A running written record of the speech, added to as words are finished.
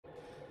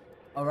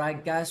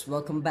Alright, guys,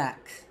 welcome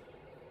back.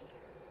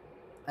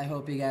 I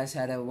hope you guys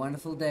had a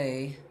wonderful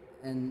day.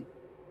 And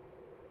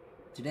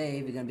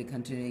today we're gonna be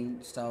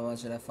continuing Star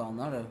Wars Jedi Fallen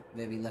Order,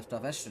 where we left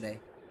off yesterday.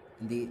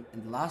 In the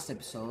last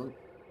episode,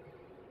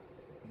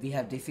 we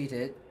have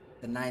defeated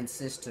the Ninth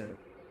Sister.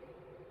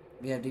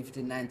 We have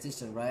defeated Ninth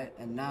Sister, right?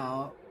 And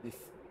now we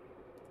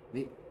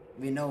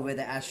we know where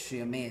the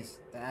Astrium is.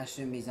 The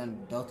Astrium is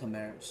on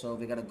Dothamir, so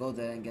we gotta go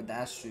there and get the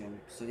Astrium.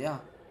 So yeah,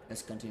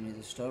 let's continue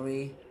the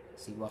story,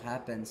 see what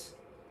happens.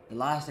 The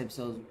last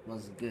episode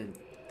was good.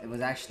 It was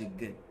actually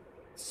good,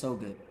 so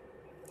good.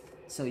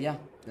 So yeah,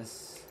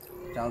 let's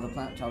travel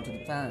to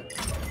the planet.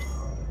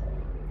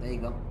 There you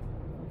go.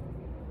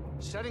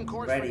 Setting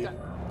course Ready. for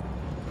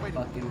Wait,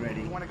 Fucking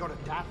ready. you want to go to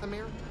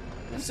Dathomir? I'm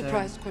Yes, sir.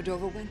 surprised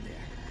Cordova went there.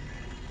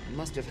 He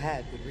must have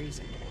had good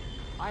reason.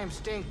 I am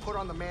staying put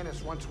on the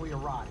Manus once we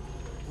arrive.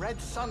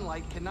 Red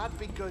sunlight cannot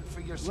be good for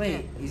your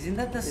Wait, skin. isn't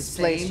that the This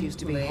same place used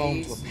to be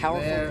home to a place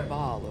powerful where,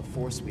 cabal of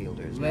force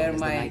wielders known where as the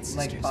my Night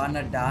Sisters.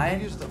 partner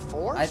died? Use the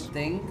Force? I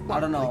think. I What,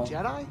 don't know. Like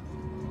Jedi?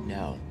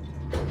 No.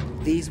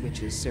 These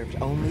witches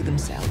served only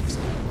themselves.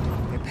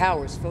 Their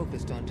powers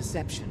focused on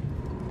deception,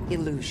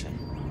 illusion,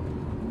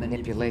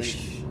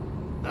 manipulation.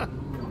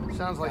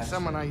 Sounds like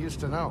someone I used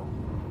to know.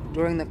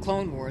 During the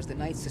Clone Wars, the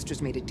Night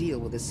Sisters made a deal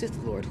with a Sith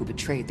Lord who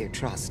betrayed their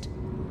trust.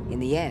 In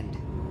the end,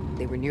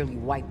 they were nearly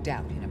wiped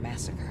out in a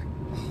massacre.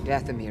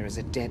 Dathomir is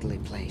a deadly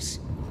place.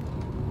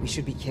 We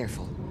should be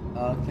careful.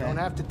 Okay. Don't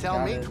have to tell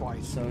Got me it.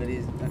 twice. So it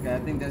is. Okay, I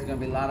think there's gonna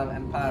be a lot of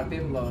Empire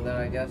people over there,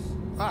 I guess.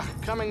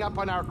 Coming up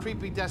on our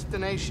creepy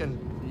destination.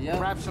 Yep.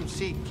 Grab some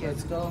seat, kid.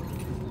 Let's go.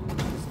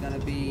 There's gonna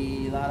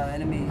be a lot of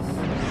enemies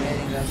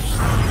waiting us.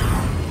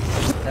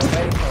 They're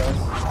waiting for us.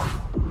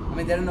 I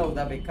mean, they don't know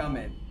that we're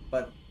coming,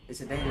 but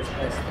it's a dangerous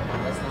place.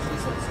 That's what she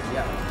said. So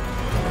yeah.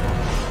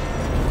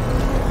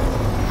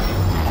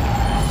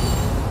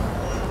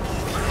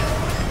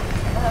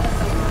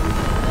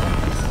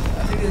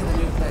 I think it's the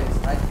new place.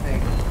 I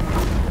think.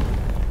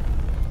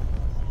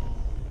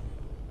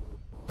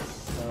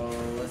 So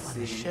let's see.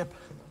 The ship.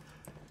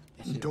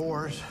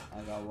 Doors.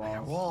 I got I got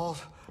walls.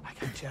 walls. I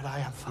got Jedi.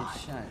 I'm It's fine.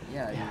 shine.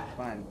 Yeah, you're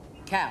fine.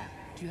 Cal,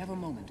 do you have a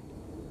moment?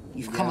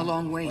 You've come a Yeah,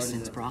 long way what is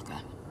since it? Braca,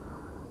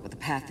 but the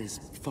path is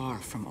far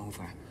from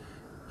over.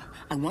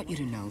 I want you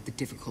to know the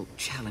difficult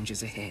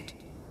challenges ahead.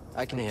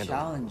 I can handle it.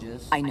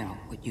 Challenges. I know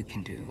what you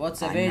can do.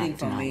 What's I'm waiting not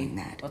for me? denying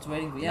that. What's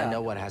waiting for? And Yeah. I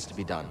know what has to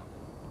be done.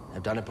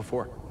 I've done it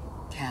before.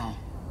 Cal,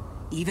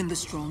 even the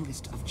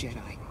strongest of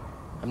Jedi.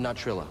 I'm not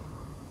Trilla.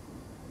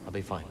 I'll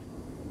be fine.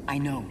 I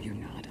know you're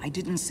not. I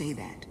didn't say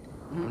that.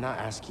 I'm not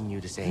asking you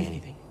to say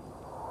anything.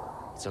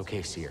 It's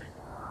okay, Seer.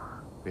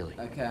 Really.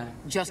 Okay.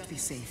 Just be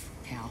safe,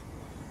 Cal.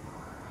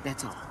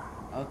 That's all.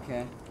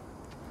 Okay.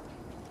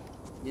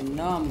 You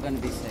know I'm gonna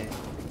be safe.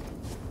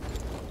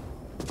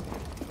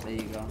 There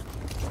you go.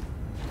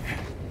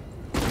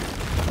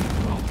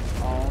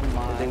 Oh Good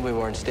my. thing we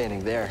weren't standing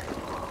there.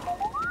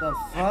 The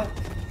fuck?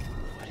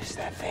 What is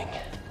that thing?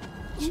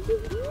 Wait,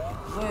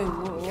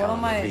 what Cal, am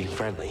you're I? being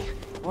friendly.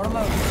 What am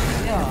I?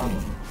 Yeah.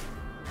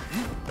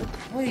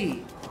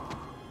 Wait.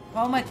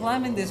 How am I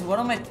climbing this? What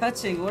am I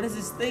touching? What is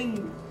this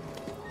thing?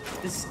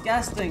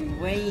 Disgusting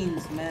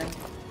veins, man.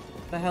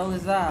 The hell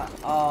is that?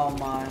 Oh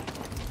my.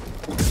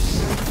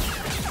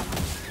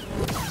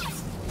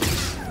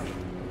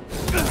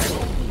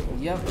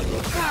 Yep. Okay.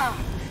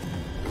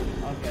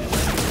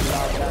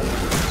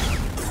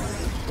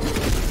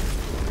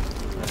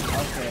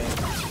 Okay.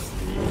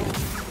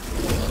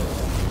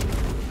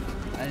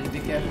 I need to be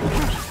careful.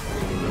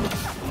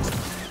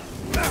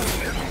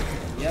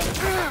 Yep.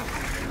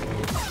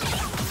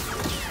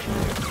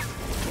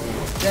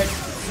 Dead.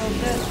 So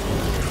dead.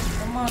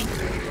 Come on.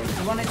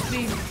 1 HP.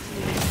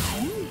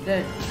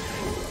 Dead.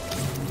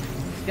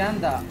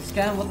 Scan that.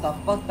 Scan what the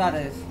fuck that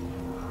is.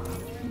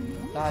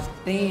 God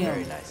damn.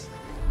 Very nice.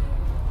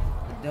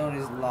 The door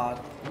is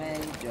locked. Man,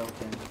 you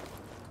joking.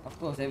 Of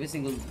course, every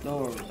single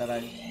door that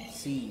I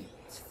see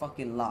is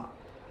fucking locked.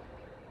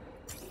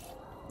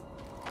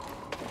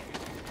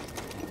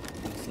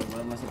 So what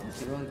am I supposed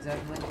to do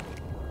exactly?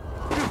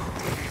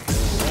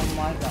 Oh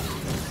my god.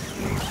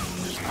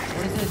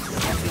 What is this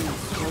fucking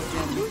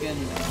scorpion looking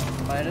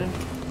spider?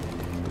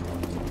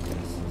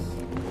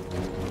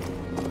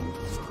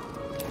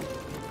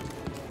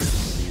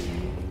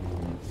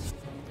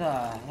 The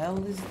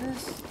hell is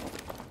this?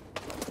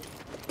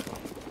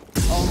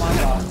 Oh my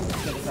god.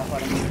 Get this up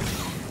out of me.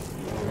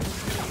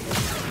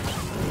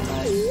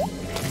 Nice.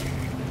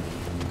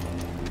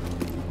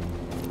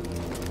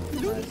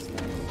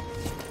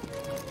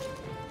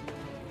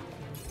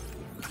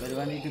 Where do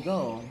I need to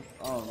go?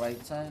 Oh,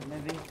 right side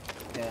maybe?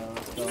 Okay,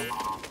 let's go.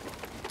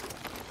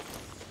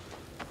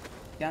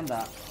 Scan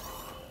that.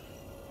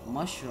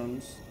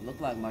 Mushrooms. Look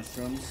like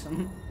mushrooms. I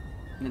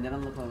mean, they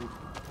don't look like...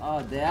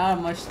 Oh, they are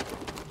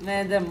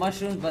Man, they're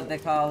mushrooms, but they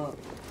call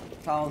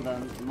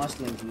them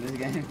mushrooms in this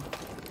game.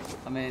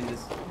 I mean,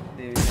 this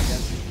series, I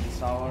guess, in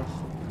Star Wars.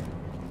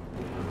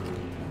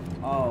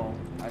 Oh,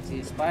 I see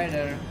a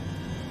spider.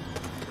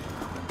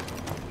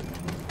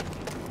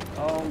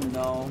 Oh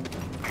no.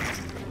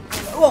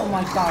 Oh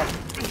my god!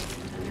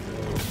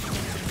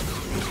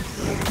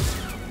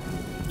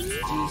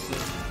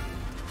 Jesus.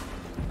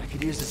 I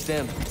could use the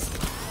stem.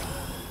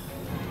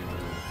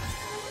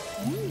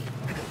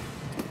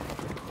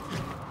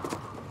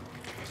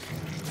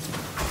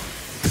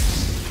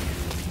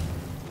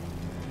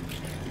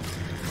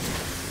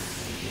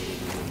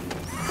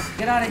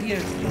 Get out of here!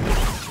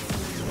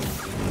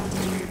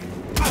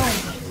 Oh.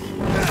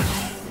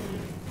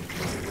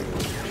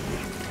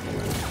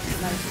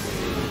 Nice.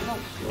 Oh.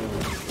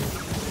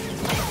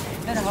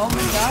 Man, how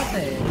many are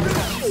there?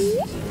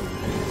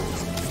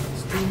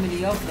 There's too many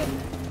of them.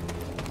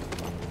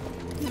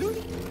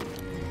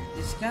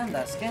 Just scan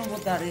that. Scan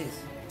what that is.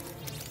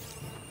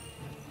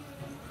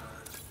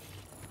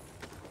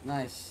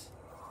 Nice.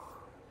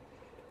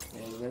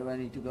 Okay, where do I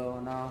need to go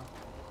now?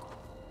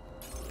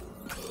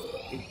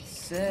 It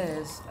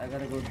says I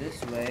gotta go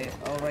this way.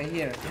 Oh, right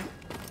here.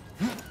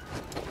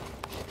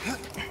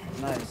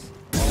 Nice.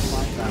 Oh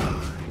my god.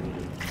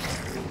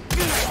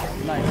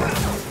 Nice.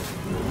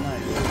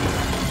 Nice.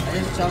 I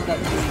just chopped that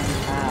thing in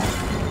half.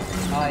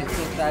 Oh, it's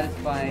so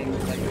satisfying.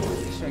 Like,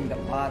 showing the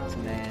parts,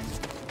 man.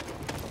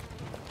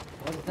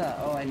 What's that?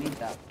 Oh, I need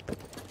that.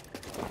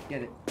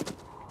 Get it.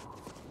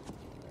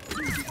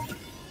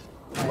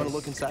 Nice. Want to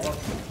look inside?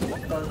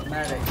 What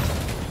cosmetic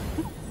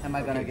am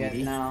I gonna get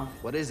BD. now?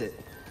 What is it?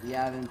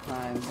 Yeah, I've been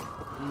time.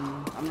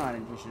 I'm not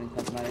interested in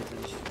cosmetics, I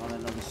just wanna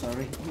know the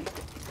story.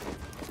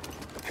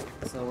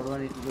 So what do I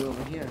need to do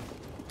over here?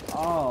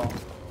 Oh.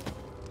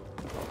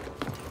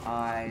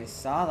 I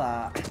saw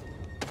that.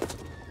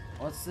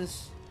 What's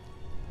this?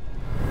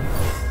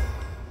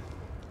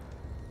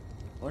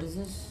 What is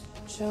this?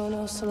 Oh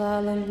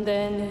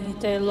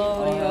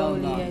hell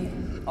no.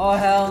 Oh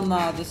hell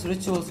no, this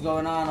ritual's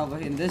going on over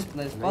here in this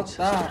place. Fuck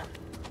that.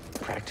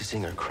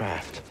 Practicing her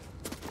craft.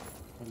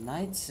 The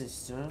Night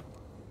Sister?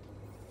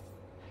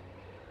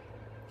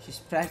 She's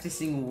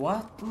practicing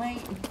what,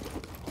 mate?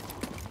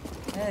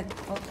 Heck,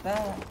 fuck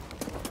that.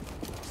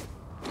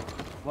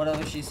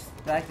 Whatever she's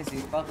practicing,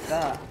 fuck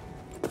that.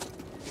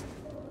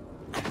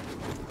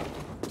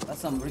 That's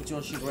some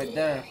ritual shit right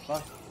there.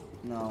 Fuck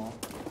no.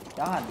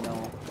 God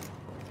no.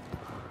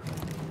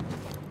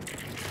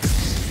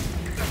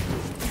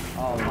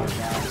 Oh my god, I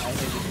hate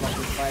this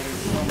fucking fighting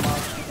so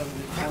much because of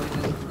this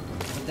poison.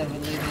 But then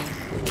we're leaving.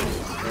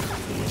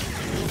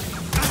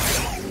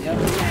 Yep.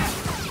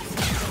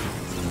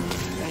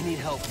 I need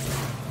help.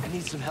 I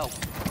need some help.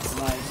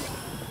 Nice.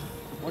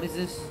 What is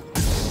this?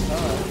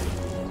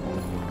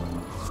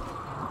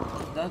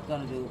 What's that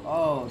gonna do?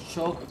 Oh,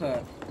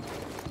 shortcut.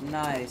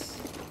 Nice.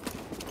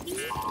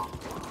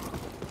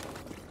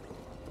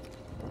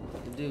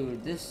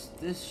 Dude, this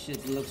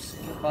shit looks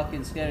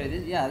fucking scary.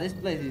 This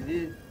place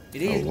is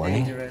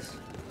dangerous.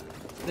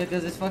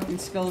 Because there's fucking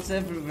skulls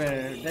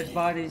everywhere. Dead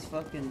bodies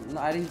fucking... No,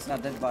 I think it's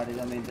not dead bodies.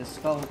 I mean, the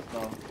skulls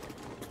though.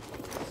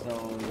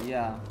 So,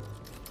 yeah.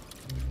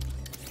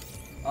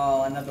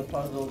 Oh, another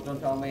puzzle. Don't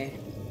tell me.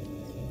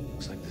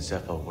 Looks like the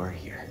Zeppo were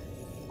here.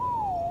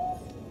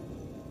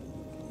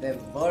 They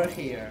were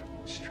here.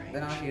 Strange.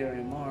 They're not here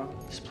anymore.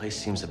 This place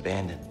seems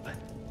abandoned, but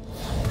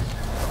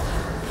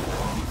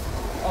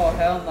Oh,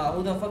 hell no.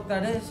 Who the fuck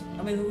that is?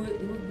 I mean,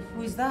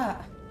 who is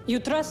that? You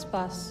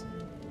trespass,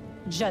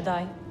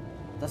 Jedi.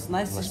 That's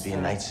nice. it must be a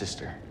Night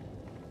Sister.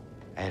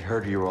 I had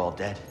heard you were all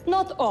dead.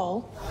 Not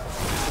all.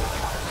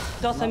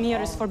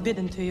 Dathomir is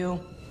forbidden to you.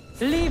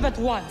 Leave at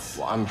once.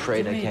 Well, I'm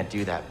afraid What do I you can't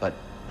do that, but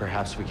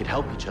perhaps we could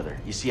help each other.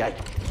 You see,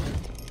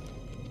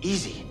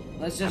 Easy.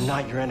 Let's just... I'm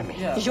not your enemy.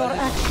 Yeah, Your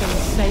actions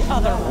say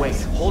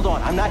otherwise. Wait, hold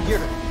on. I'm not here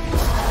to...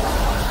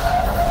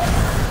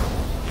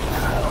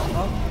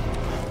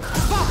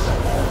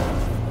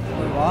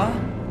 Wait, what?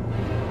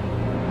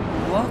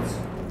 What?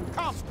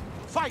 Come,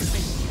 fight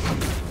me.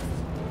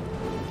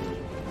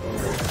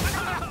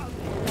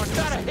 Was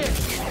that a hit?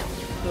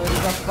 So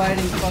he's not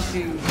fighting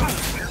fucking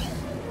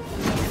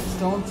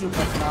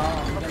stormtroopers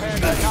now. I'm Prepare gonna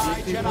to be die,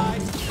 fighting Jedi.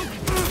 these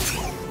people.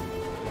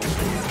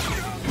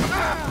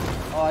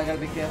 Oh, I gotta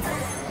be careful.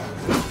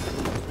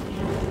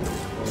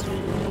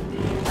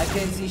 I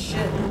can't see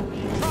shit.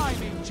 Try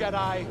me,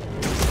 Jedi.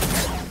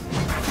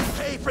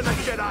 Pay for the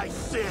Jedi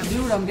sin.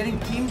 Dude, I'm getting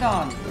teamed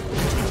on.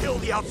 Kill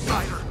the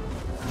outsider.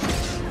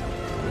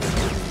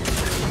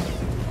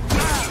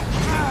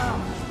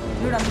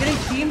 Dude, I'm getting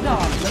teamed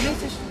on. Let me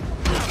just...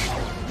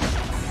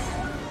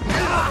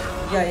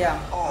 Yeah.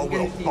 I'm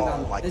getting teamed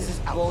on. This is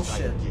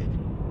bullshit.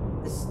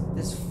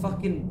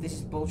 This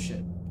is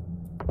bullshit.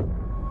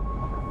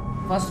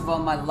 First of all,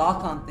 my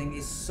lock-on thing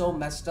is so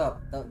messed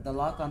up. The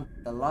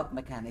lock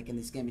mechanic in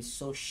this game is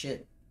so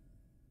shit.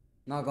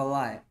 Not gonna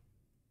lie.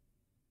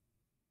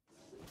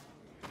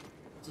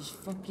 Just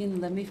fucking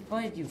let me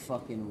fight, you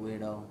fucking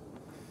weirdo.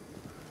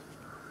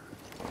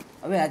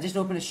 Oh wait, I just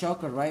opened a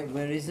shortcut, right?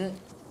 Where is it?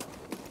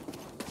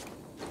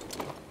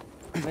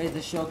 Where is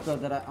the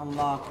shortcut that I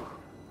unlocked?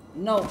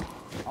 No!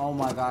 Oh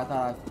my god, I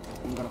thought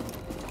I'm gonna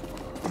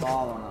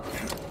fall on it.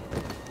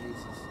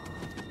 Jesus.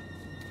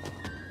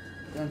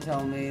 Don't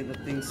tell me the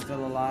thing's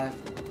still alive.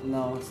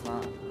 No, it's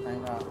not.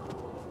 Thank god.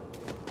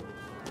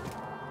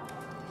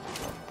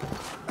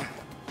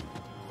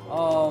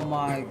 Oh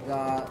my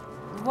god.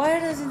 Why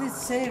doesn't it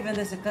save when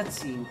there's a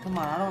cutscene? Come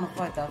on, I don't want to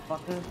fight that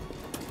fucker.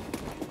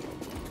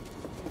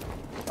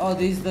 Oh,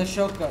 this is the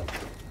shortcut.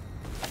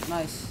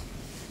 Nice.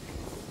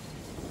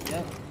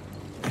 Yep.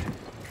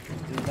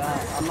 Do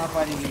that. I'm not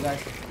fighting you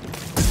guys.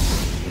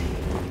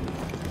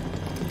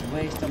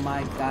 Waste of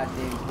my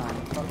goddamn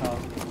time. Fuck off.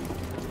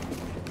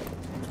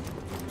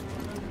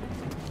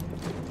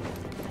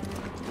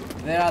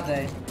 Where are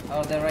they?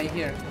 Oh, they're right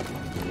here.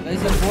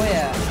 Where's your boy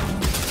at?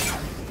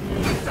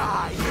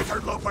 Die,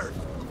 interloper!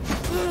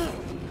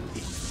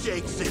 He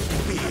shakes in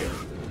fear.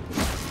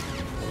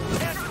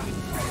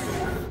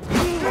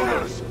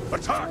 Brothers,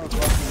 attack! Oh,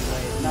 fucking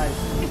way. Nice.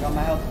 Got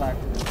my health back.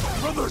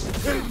 Brothers,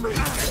 aid me!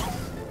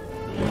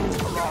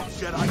 The wrong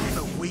Jedi is a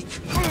weak.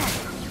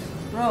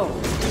 Bro.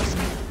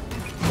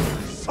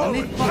 Let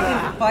me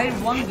fucking fight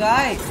one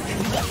guy.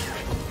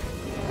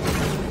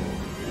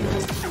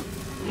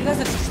 You guys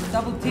are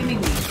double teaming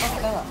me.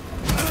 Fuck that.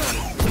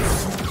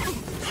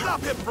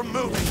 Stop him from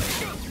moving!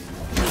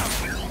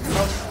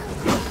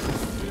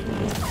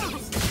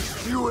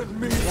 You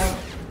and me! Yeah.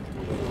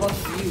 Fuck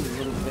you,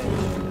 little bitch.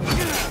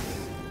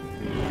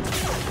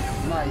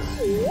 Nice.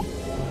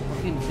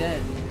 Fucking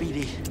dead.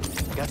 BD,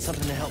 got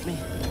something to help me?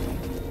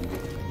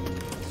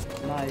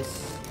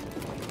 Nice.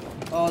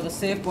 Oh, the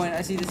save point.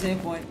 I see the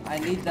save point. I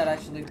need that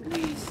actually,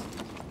 please.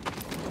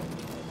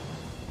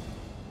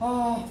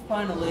 Oh,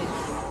 finally.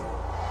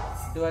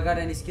 Do I got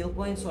any skill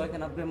points so I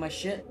can upgrade my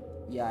shit?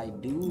 Yeah, I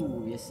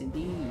do. Yes,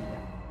 indeed.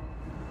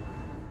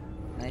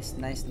 Nice,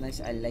 nice, nice.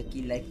 I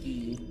likey.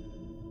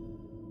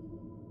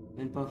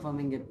 When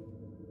performing a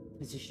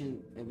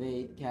precision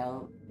evade,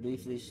 Cal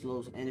briefly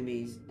slows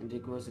enemies and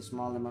requires a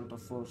small amount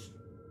of force.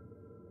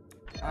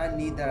 I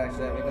need that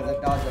actually because I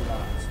dodge a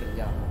lot. So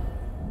yeah.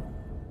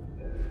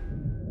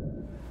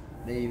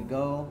 There you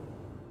go.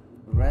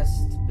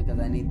 Rest because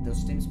I need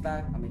those stims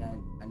back. I mean,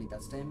 I need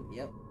that stim.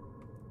 Yep.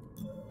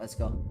 Let's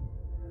go.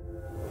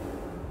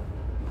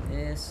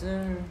 Yes,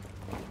 sir.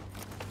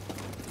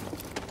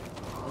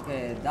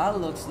 Okay, that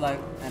looks like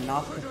an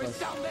octopus.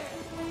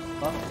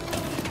 Fuck.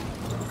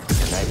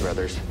 Good night,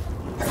 brothers.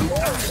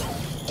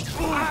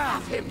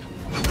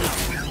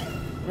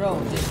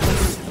 Bro, just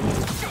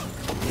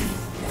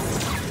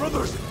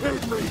Brothers,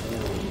 aid me!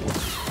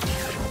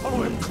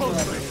 Follow him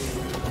closely!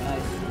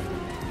 nice.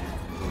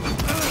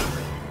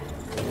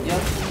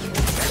 Yep.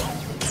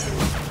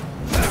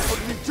 How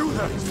did he do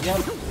that?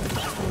 Yep.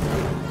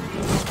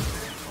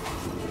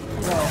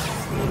 Bro,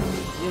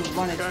 you have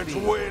 1 Can't HP.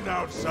 win,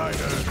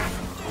 outsider!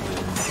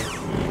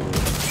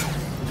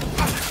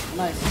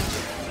 Nice.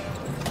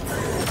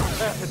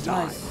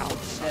 Nice.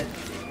 Dead.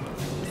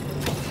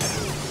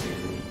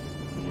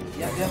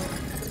 Yep.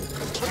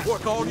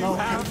 Work all No. you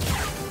have?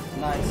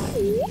 Nice.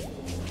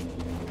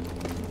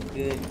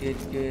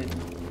 Good.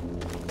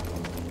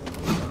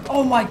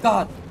 Oh my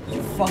god!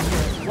 You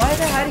fucker. Why are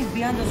they hiding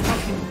behind those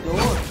fucking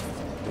doors?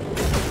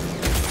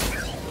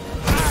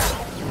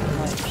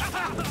 Nice.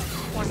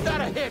 Was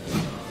that a hit?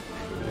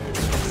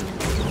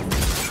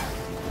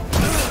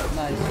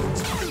 Nice.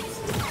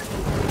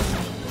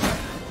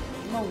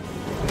 No.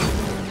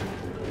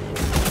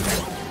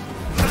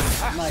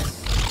 Nice.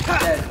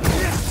 Dead.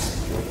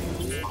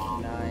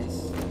 Nice.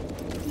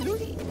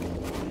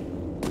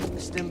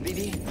 Stim, BD?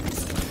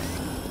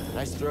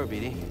 Nice throw,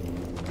 BD.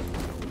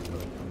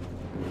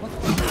 What the?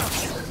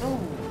 Oh,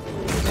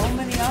 how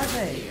many are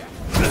they?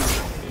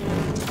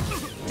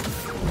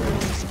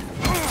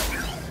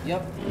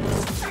 Yep.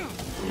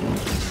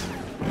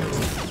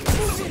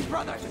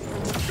 Brothers!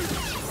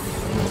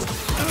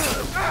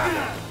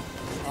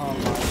 Oh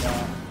my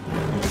god.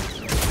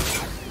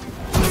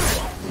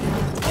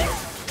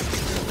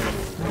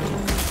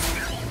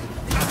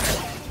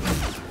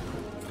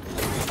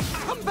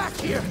 Come back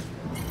here!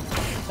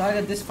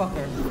 Target this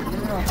fucker.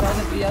 No,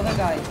 target the other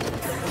guy.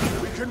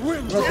 We can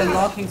win! Bro, the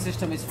locking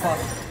system is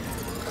fucked.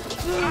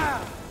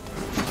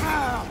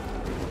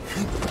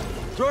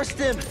 Throw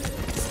stim!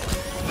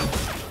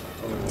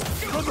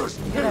 Brothers,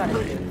 Get out aid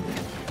of me! here.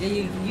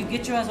 Yeah, you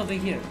get your ass over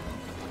here.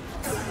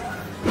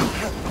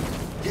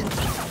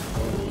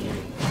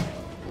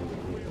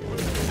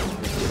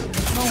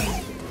 No.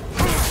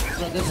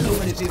 Bro, there's so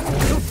many people.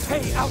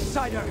 Hey,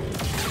 outsider!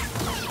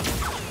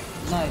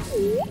 Nice.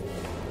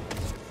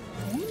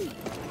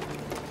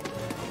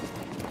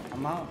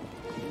 I'm out.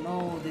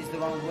 No, this is the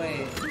wrong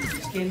way.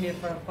 Just came here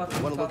for a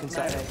fucking Wanna look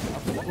inside?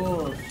 Of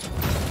course.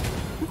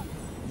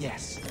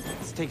 Yes.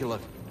 Let's take a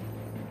look.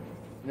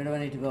 Where do I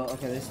need to go?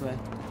 Okay, this way.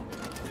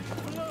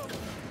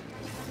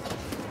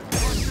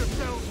 Watch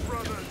yourselves,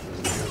 brothers!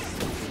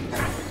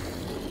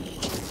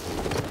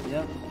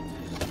 Yep.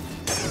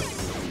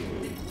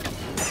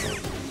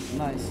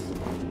 Nice.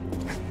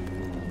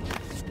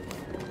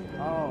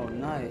 Oh,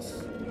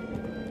 nice.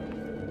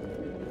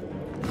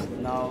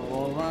 Now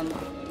we'll run.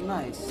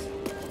 Nice.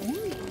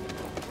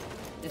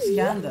 Just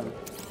scan them.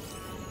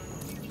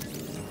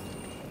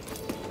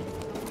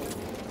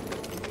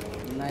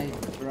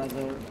 Night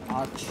brother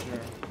Archer.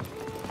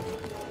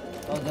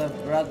 Oh, they're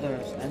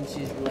brothers, and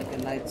she's like a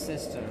night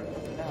sister.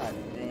 God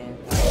damn.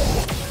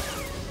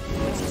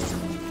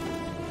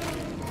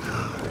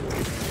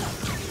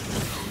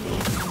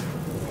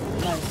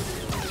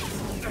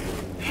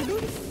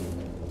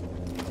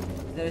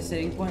 a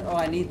saving point? Oh,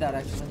 I need that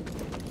actually.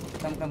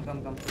 Come.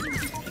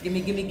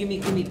 Gimme.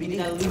 BD,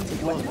 gotta loot.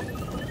 What?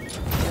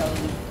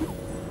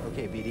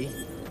 Okay, BD.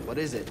 What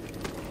is it?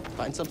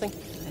 Find something?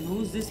 And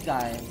who's this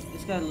guy?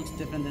 This guy looks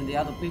different than the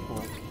other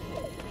people.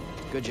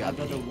 Good job, I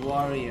got the BD.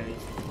 warrior. He's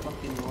a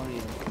fucking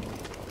warrior.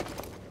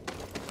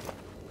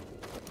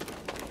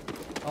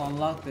 Oh,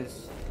 unlock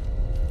this.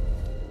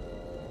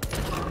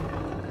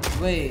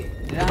 Wait,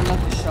 did I unlock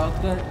the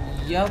shortcut?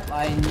 Yup,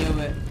 I knew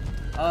it.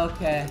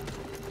 Okay,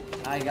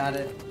 I got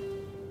it.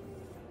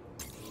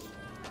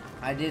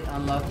 I did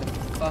unlock the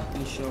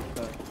fucking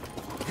shortcut.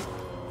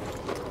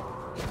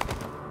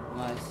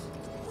 Nice.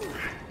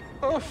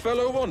 Oh,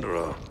 fellow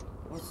wanderer.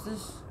 What's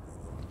this?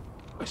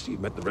 I see you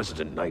met the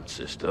resident Night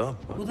Sister,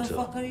 but Who the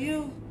fuck are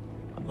you?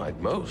 unlike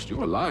most,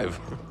 you're alive.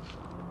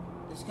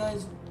 This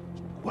guy's...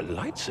 Well,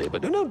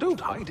 lightsaber. No, don't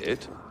hide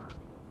it.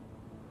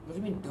 What do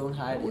you mean, don't I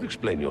hide would it?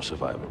 explain your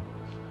survival.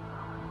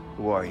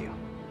 Who are you?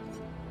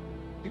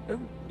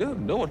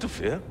 No one to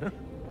fear.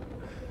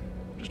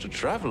 Just a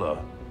traveler,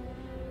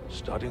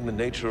 studying the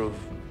nature of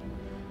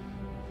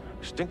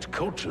extinct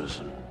cultures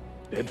and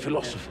dead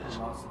philosophers.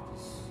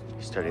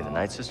 You study the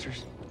Night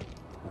Sisters?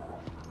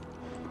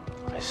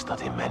 I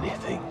study many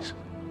things.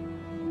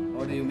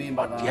 What do you mean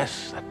by But that?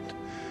 yes, that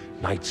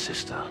Night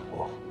Sister,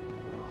 or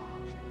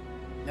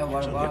Yeah, what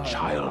was only a about her?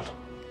 child.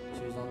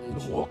 She was only a The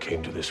child. war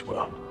came to this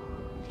world.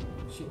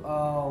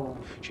 Oh,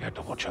 She had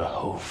to watch her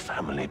whole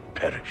family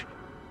perish.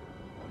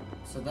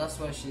 so that's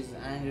why she's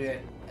angry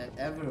at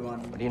everyone.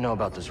 What do you know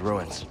about those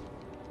ruins?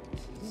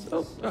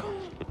 Oh,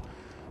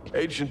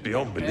 ancient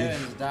beyond belief.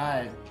 Parents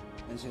died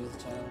when she was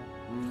a child.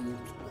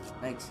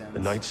 Makes sense. The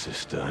Night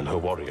Sister and her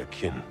warrior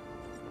kin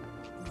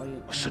What do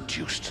you- were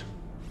seduced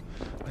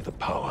by the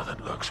power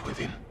that lurks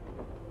within.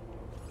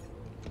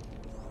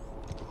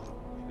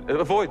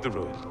 Avoid the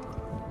ruin,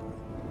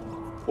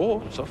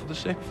 or suffer the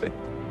same fate.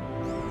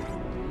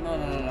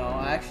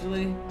 No.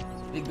 Actually,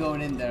 we're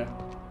going in there.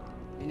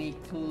 We need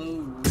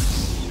clues.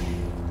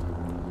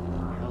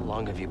 How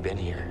long have you been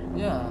here?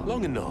 Yeah.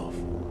 Long enough.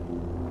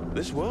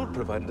 This world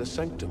provided a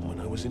sanctum when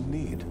I was in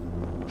need,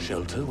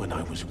 shelter when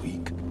I was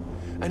weak,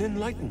 and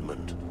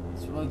enlightenment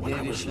This world when gave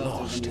I you was shelter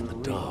lost when in you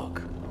the were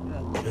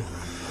weak.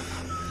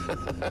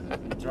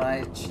 dark.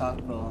 Dry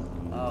charcoal.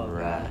 Oh,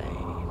 Right.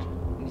 God.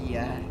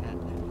 Yeah.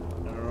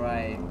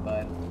 Right,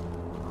 bud.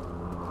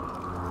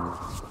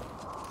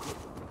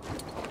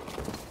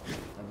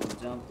 Double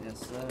jump, yes,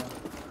 sir.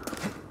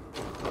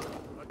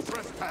 A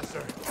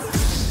trespasser.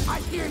 I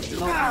hear you.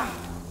 No.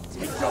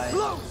 Take your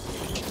blows.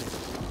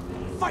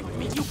 Fight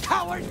me, you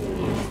coward. Kill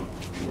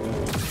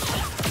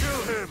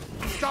him.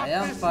 Stop I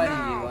am this fighting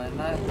now. you,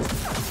 and I...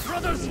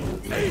 Brothers,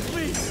 aid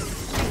me.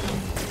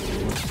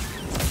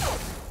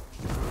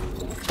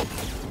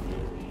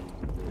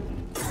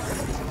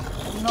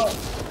 No!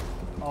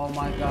 Oh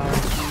my god,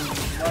 dude.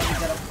 Why we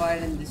gotta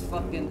fight in this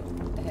fucking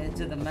head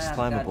to the map? It's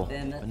climbable, God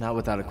damn it. but not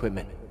without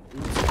equipment.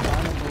 It's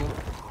climbable.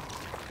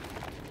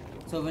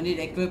 So we need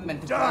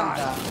equipment to climb Die.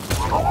 that.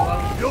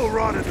 Well, You'll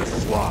rot in the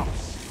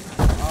swamps.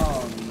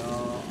 oh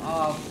no.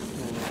 Oh,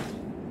 cool.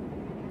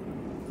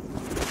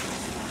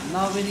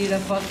 Now we need a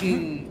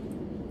fucking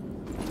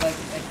like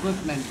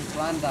equipment to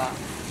climb that.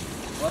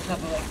 What type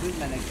of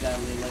equipment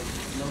exactly? Like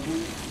no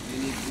boots? We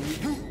need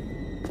boots?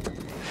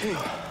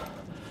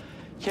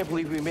 Can't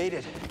believe we made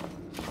it.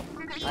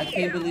 I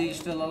can't believe you're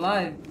still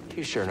alive.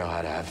 You sure know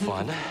how to have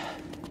fun.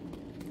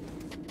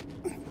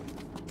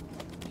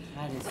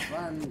 That is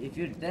fun. If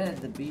you're dead,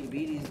 the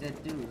BD is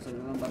dead too, so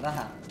remember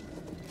that.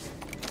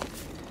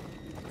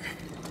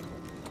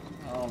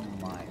 Oh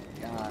my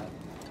god.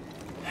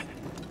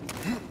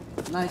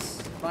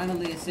 Nice.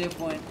 Finally a save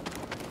point.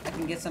 I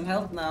can get some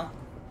health now.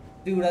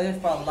 Dude, I just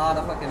fought a lot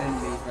of fucking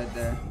enemies right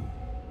there.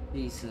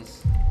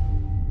 Jesus.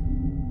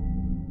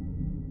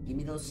 Give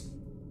me those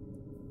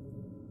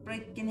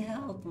freaking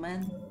health,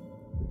 man.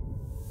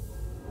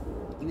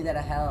 Give me that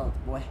health,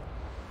 boy.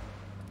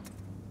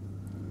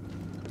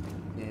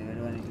 Okay, where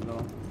do I need to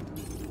go?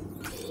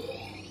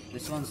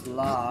 This one's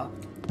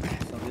locked,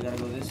 so we gotta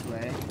go this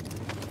way.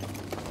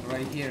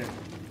 Right here.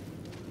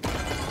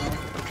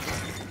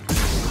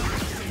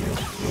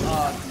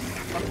 Oh,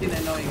 fucking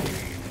annoying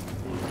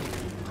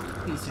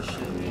piece of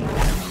shit.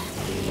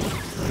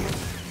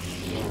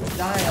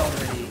 Die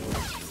already.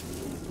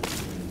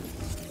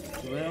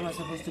 Where am I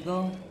supposed to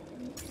go?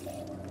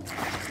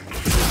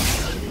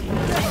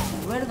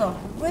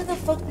 Where the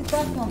fuck did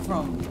that come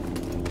from?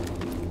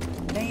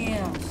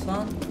 Damn,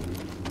 son.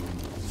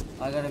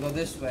 I gotta go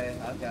this way.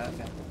 Okay.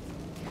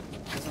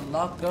 There's a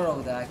locked door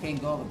over there. I can't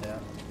go over there.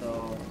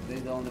 So this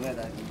is the only way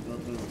that I can go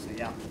through. So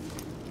yeah.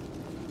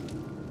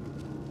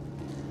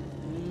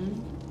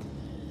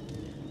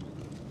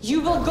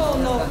 You will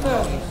go no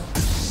further.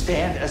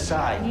 Stand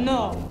aside.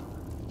 No.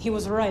 He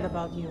was right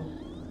about you.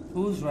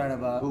 Who's right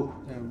about Who?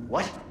 him?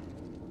 What?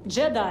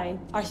 Jedi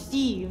are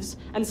thieves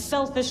and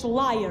selfish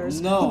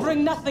liars No. who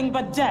bring nothing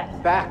but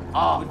death. Back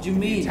off. What do you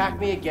mean? Attack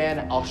me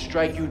again, I'll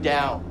strike you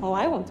down. Oh,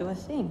 I won't do a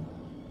thing.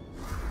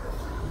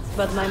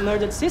 But my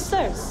murdered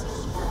sisters.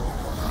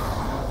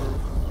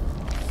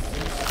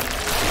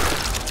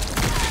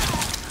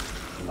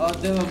 Oh,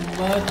 they were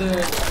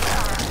murdered.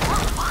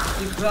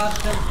 She brought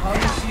them. How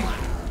did she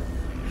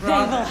They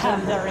brought will have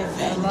them their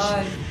revenge.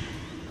 alive?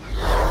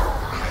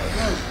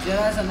 No,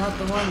 Jedi's are not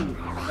the one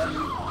that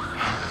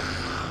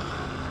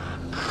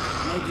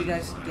made you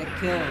guys get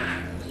killed.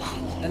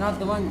 They're not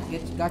the one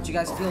that got you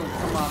guys killed.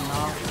 Come on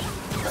now.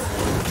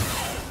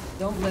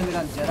 Don't blame it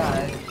on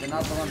Jedi. They're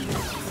not the one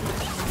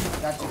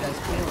that got you guys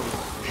killed.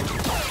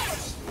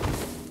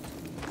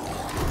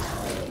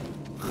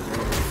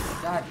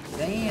 God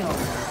damn.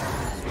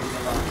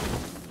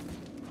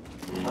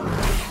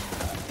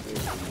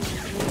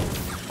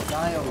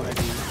 Die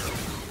already.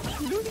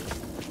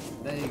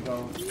 There you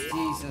go.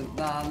 Jesus.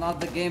 Nah, not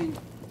the game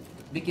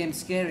became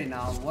scary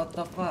now. What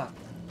the fuck?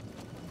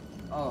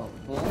 Oh,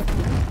 cool.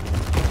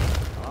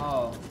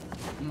 Oh,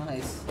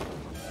 nice.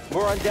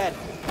 More undead.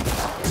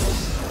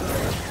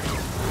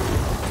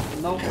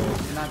 Nope,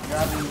 you're not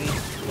grabbing me.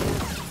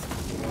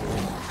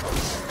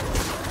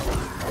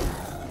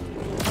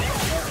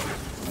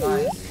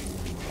 Nice.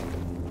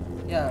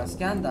 Yeah,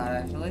 scan that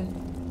actually.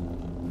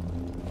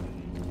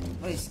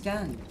 Wait,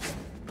 scan.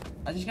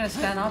 I just got a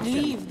scan option.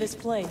 Leave this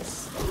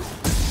place.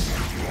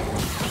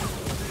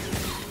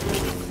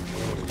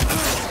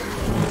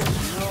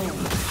 No,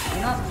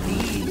 you're not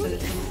thieves.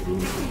 It's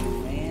improve for you,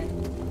 man.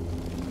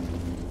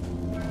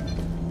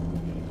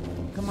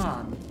 Come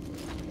on.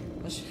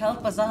 Let's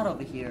help us out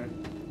over here.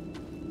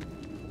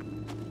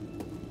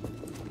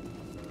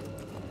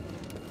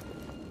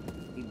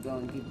 Keep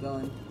going, keep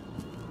going.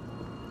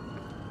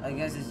 I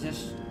guess it's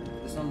just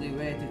the only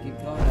way to keep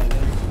going, I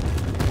guess.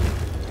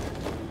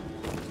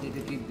 Just need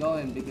to keep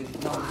going because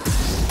no.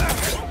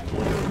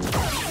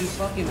 You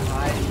fucking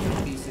hide, you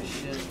piece of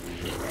shit.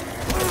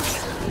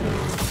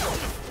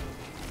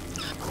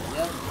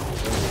 Yep.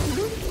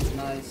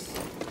 Nice.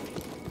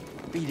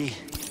 BD,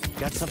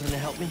 got something to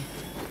help me?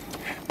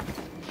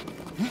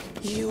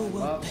 You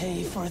will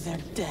pay for their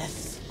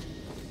death.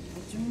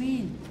 What do you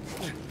mean?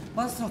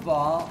 First of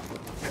all,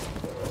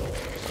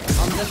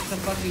 I'm just a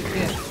fucking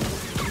kid.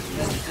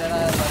 That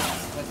Jedi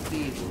like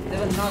thieves. They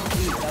were not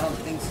thieves, I don't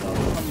think so.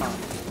 Come on.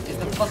 It's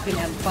the fucking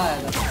Empire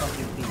that's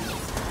fucking thieves.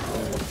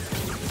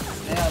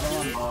 They are the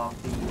ones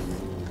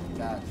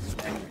that are thieves.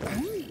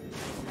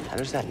 God. How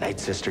does that Night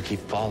Sister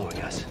keep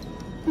following us?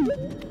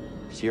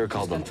 Sierra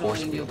called them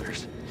force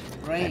wielders.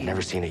 I've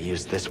never seen it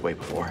used this way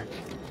before.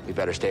 We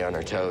better stay on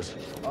our toes.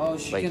 Oh,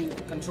 she Like, can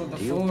control the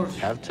Do you force.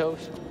 have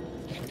toes?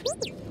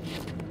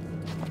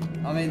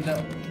 I mean,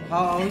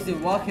 how is it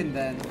walking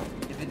then?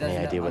 If it doesn't,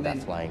 Any idea what I mean,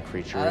 that flying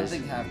creature I don't is?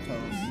 think have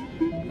toes.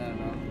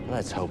 No.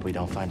 Let's hope we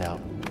don't find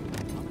out.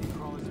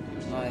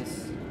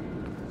 Nice.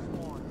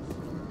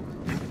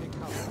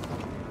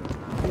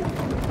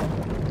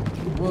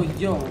 Whoa,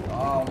 yo!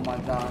 Oh my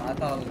god! I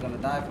thought I was gonna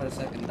die for a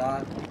second,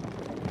 dog.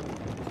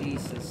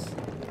 Jesus.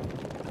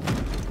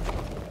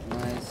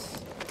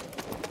 Nice.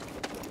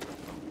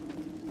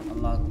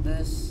 Unlock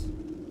this.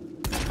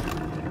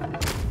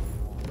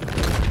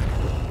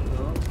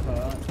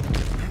 Shortcut.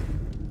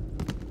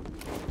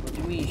 What do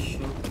you mean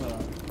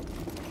shortcut?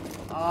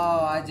 Oh,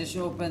 I just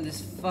opened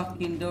this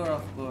fucking door,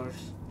 of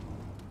course.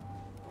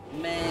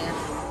 Man,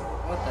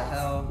 what the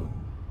hell?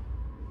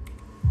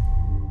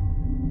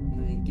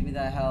 Give me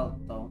that help,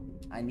 though.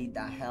 I need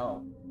that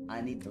help.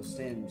 I need those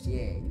Sims.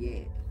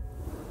 Yeah.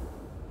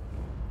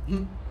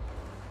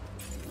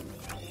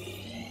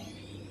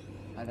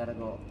 I gotta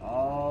go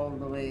all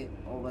the way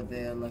over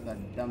there like a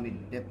dummy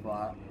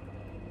dipwad.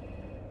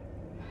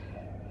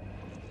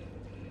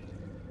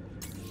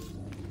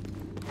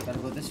 Gotta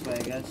go this way,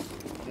 I guess.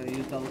 Gotta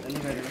use the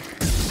elevator.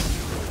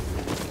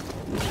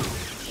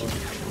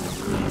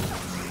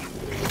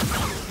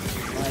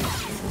 Nice.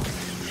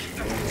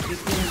 Keep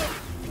doing it.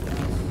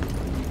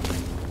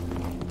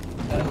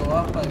 Gotta go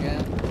up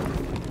again.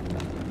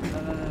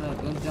 No.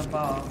 Don't jump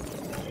out.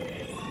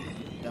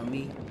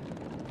 Dummy.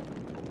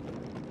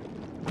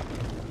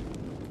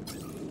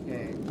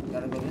 Okay,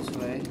 gotta go this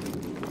way.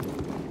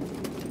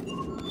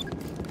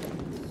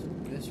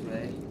 This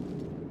way.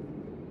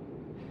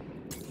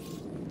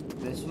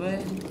 This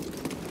way?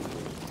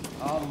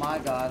 Oh my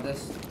god,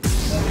 that's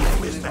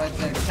literally right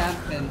there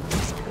camping.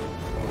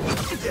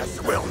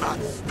 This will not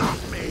stop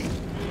me.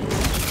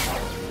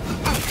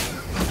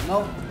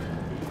 Nope.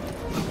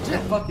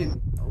 Yeah, fucking.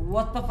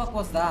 What the fuck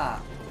was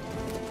that?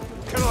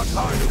 Cannot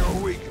hide your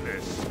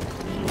weakness.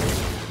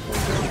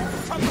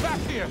 Come back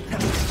here.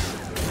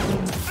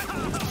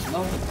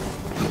 Nope.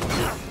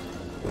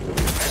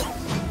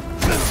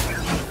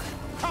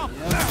 Come,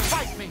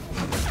 fight me.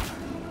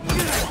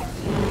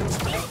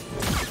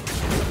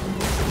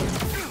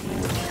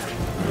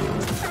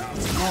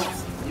 No,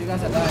 you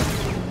guys are dying.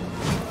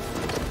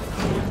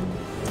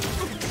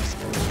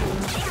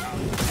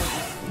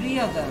 There's 3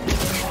 of them.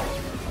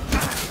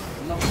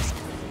 No.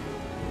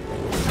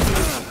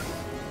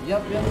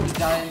 Yup, he's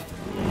dying.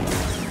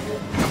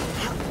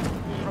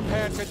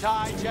 Prepare to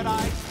die,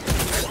 Jedi.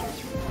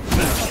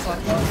 What the fuck,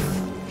 bro?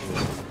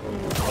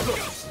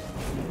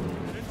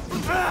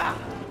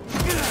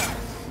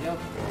 Yup.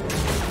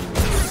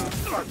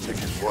 Our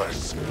ticket was.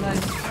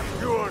 Nice.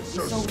 You aren't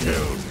so So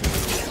skilled.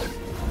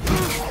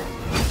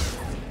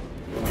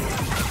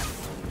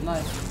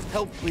 Nice.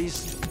 Help,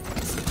 please.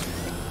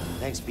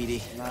 Thanks,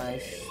 BD.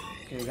 Nice.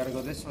 Okay, we gotta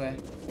go this way.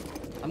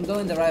 I'm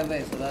going the right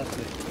way, so that's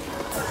good.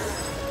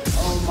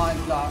 Oh my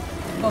god.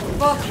 What the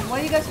fuck? Why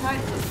are you guys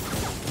hiding?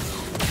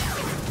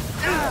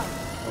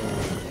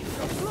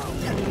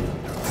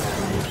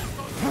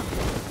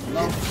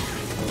 No.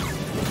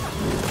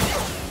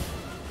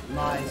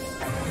 Nice.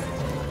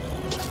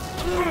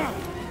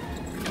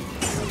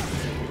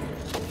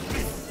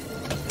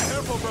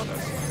 Careful,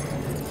 brothers.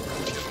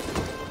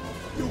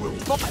 You will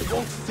not. I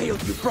won't fail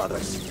you,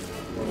 brothers.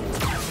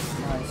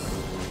 Nice.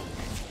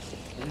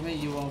 What do you mean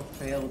you won't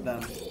fail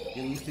them?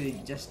 You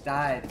literally just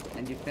died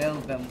and you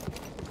failed them.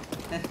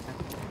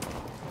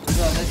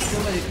 Bro, there's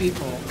too many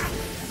people.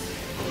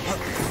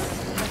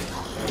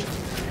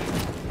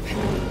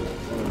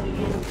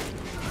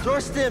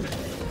 Dorstim!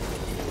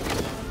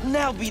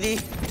 Now, BD!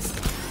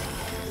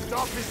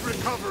 Stop his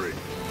recovery.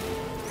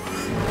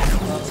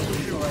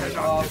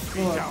 Oh, of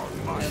course.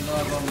 I know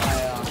about my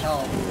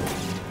health.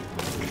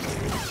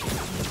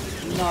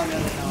 No.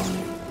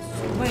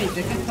 Wait,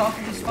 they can talk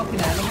to this fucking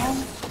animal?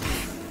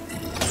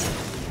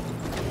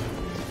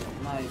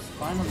 Nice,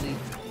 finally.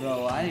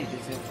 Bro, I need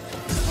this.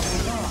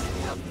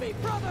 Help me,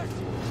 brothers!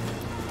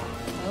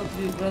 Help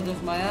you,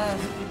 brothers, my ass.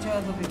 Get your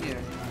ass over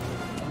here.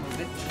 I'm a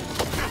bitch.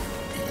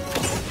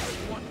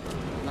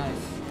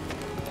 Nice.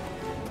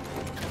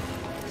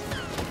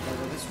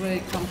 Go this way.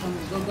 Come.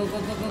 Go.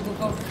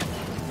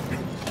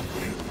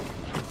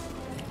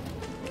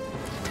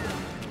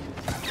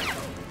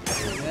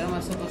 Where am I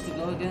supposed to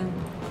go again?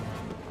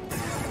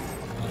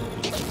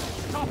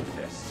 Stop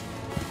this!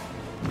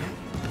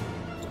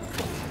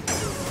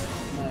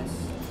 Nice.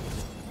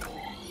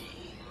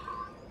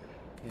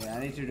 Okay, I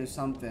need to do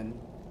something.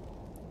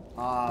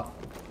 Ah, of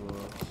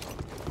course.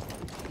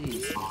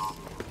 Jesus.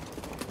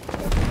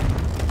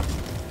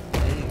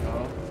 There you go.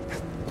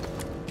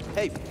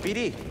 Hey,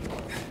 BD!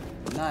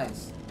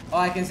 Nice. Oh,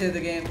 I can save the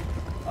game.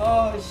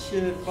 Oh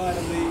shit,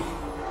 finally.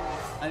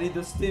 I need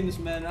those stims,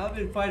 man. I've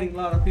been fighting a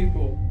lot of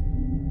people.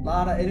 A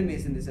lot of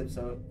enemies in this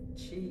episode.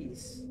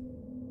 Jeez.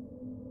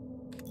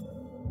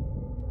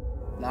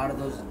 A lot of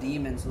those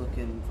demons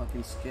looking,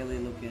 fucking scaly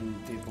looking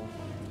people.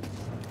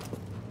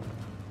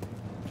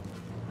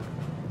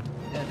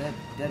 Yeah,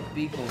 dead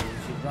people.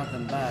 She brought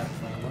them back.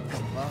 Like, what the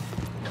fuck?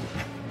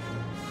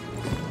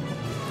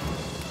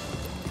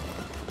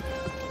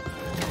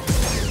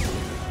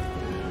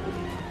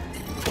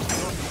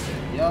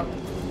 Yup,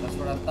 that's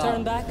what I thought.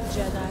 Turn back,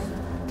 Jedi.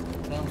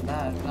 Turn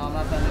back. No, I'm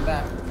not turning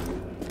back.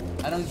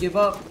 I don't give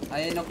up.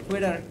 I ain't no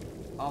quitter.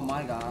 Oh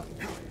my god.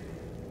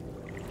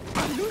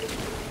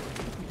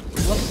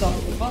 What the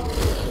fuck?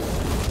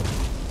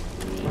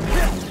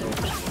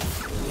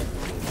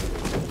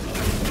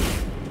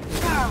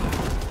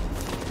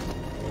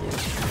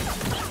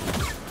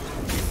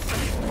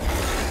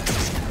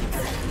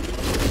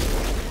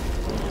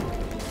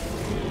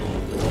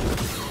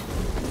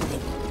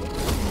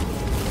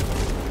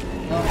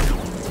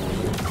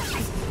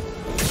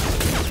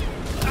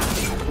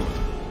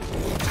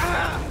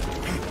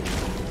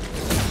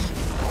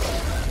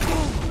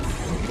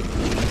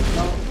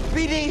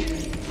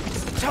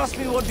 Toss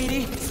me one,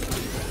 BD.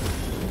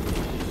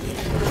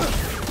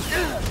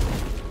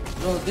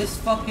 Bro, this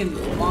fucking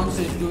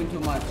monster is doing too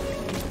much.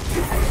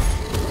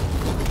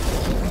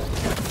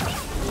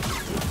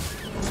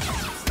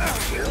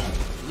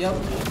 Yep.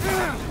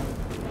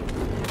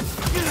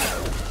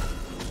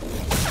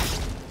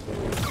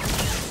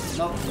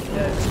 Nope,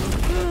 dead.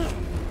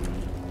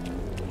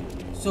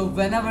 So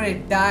whenever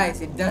it dies,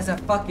 it does a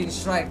fucking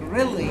strike.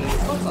 Really?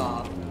 Fuck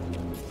off.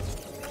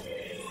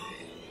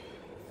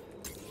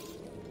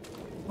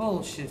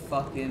 Bullshit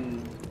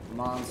fucking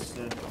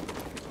monster.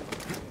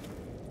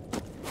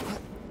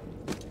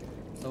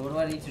 So what do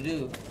I need to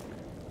do?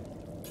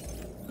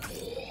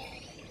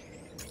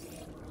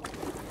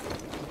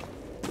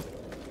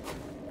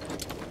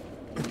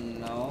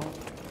 No.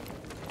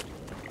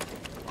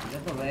 Is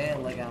that the way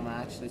like I'm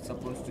actually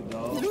supposed to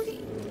go?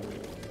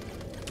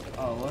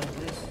 Oh, what is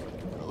this?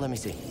 Let me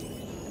see.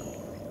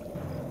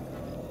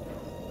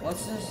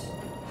 What's this?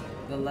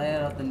 The layer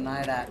of the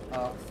night act.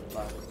 Oh,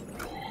 fuck.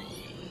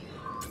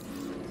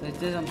 So it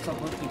says I'm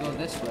supposed to go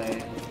this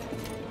way.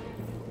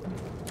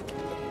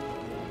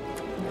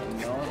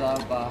 No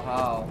doubt about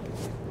how.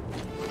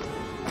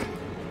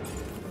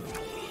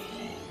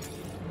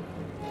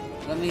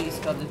 Let me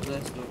start this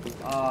place real quick.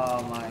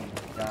 Oh my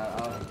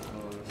god, of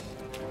course.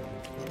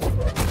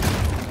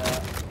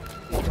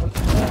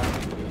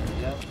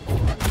 Yep.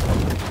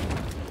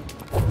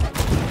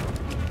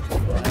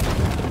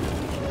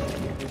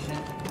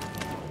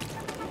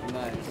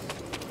 Nice.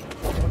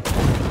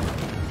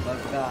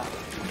 Like that.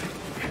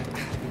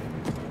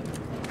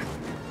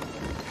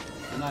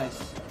 Nice.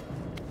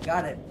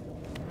 Got it.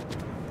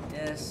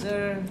 Yes,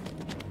 sir.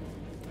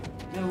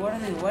 Man,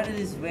 why do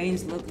these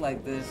veins look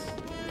like this?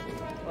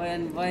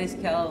 And why is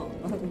Cal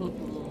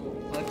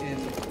fucking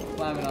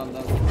climbing on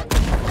them?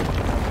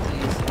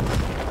 Jesus.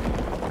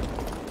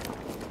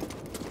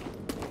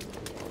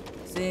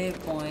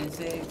 Save point,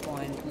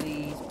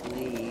 please,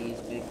 please,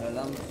 because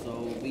I'm so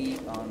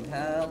weak on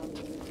health.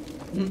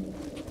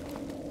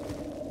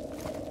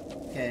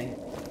 Okay.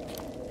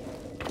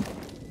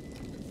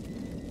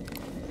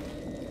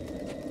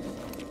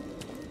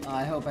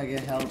 I hope I get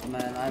help,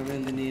 man. I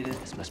really need it.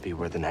 This must be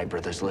where the Knight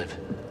brothers live.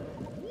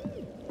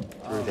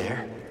 Through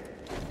there?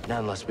 Not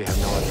unless we have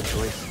no other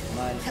choice.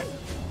 Nice.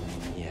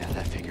 Yeah,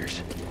 that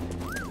figures.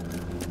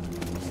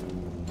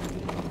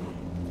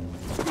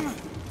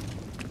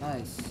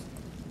 Nice.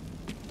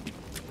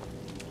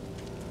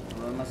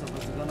 Where am I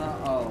supposed to go now?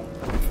 Oh.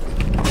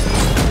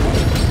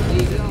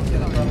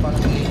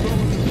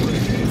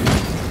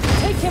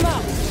 Take him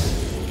out!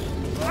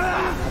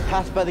 I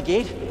passed by the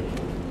gate?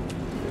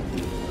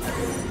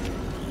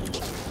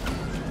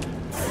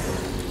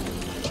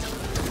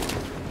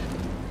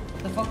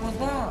 What the fuck was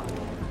that?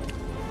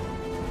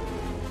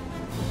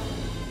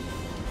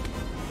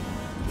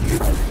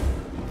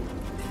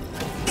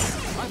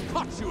 I've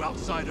caught you,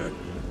 outsider!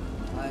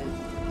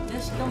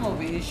 Just come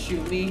over here,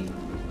 shoot me.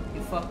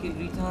 You fucking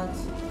retards.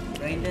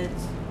 Brain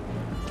deads.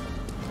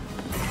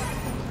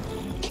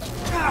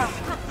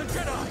 Struck the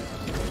Jedi!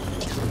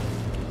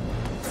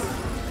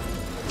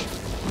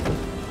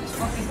 There's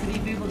fucking 3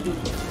 people, dude.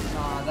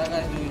 Nah, that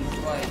guy's doing it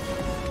twice.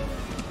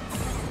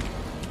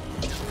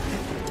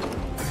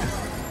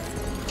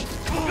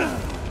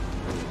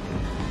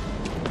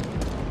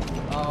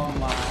 Oh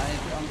my,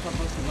 I'm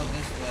supposed to go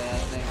this way, I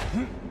think.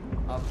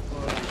 Of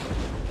course.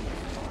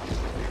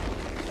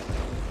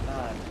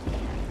 God.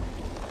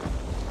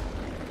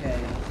 Okay,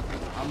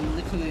 I'm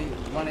literally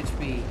 1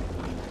 HP.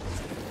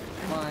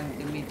 Come on,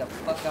 get me the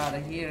fuck out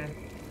of here.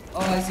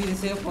 Oh, I see the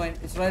save point.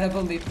 It's right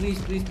above me. Please,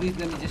 please, please,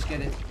 let me just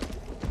get it.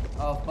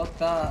 Oh, fuck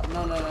that.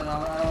 No, no, no, no.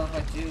 I don't want to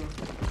fight you.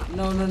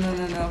 No, no, no,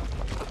 no, no.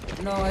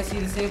 No, I see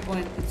the save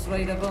point. It's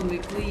right above me.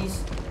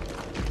 Please.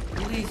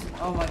 Please.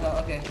 Oh my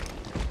god, okay.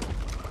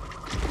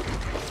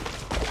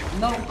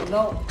 No,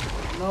 no.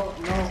 No,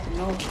 no,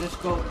 no.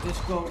 Just go,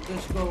 just go,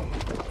 just go.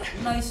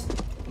 Nice.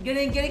 Get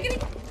in, get in, get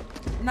in.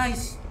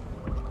 Nice.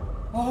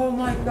 Oh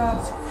my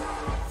god.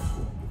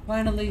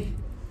 Finally.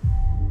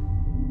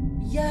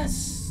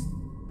 Yes.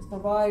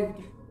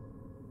 Survived.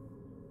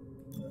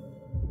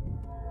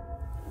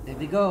 There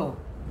we go.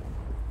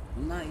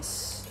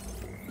 Nice.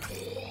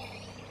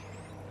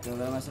 So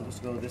where am I supposed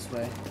to go? This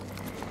way.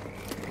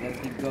 Let's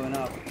keep going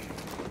up.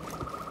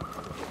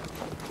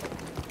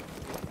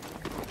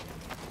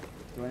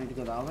 Do I need to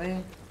go that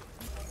way?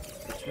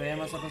 Which way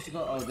am I supposed to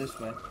go? Oh, this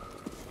way.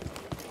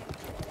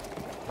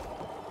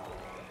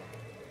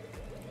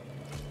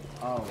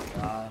 Oh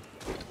god.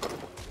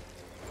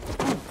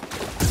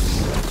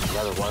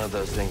 Another one of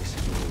those things.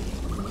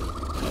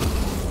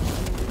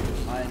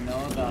 I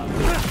know that.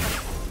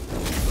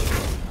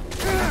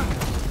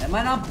 Am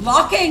I not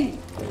blocking?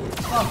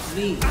 Fuck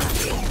me.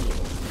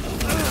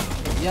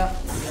 Yeah.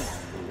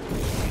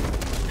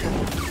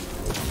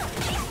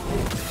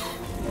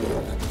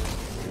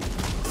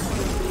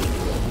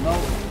 No.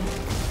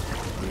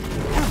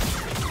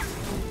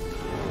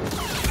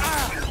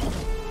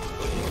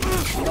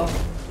 No.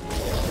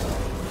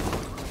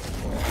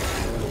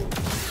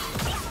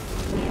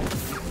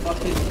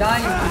 Fucking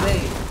dying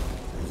today.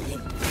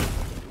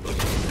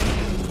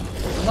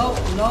 No,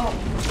 no.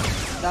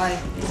 Die.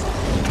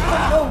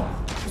 No.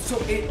 So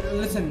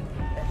listen,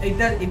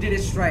 it did a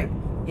strike.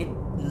 It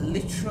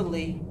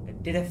literally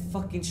did a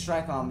fucking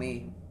strike on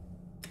me.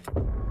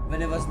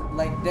 When it was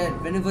like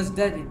dead. When it was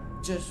dead, it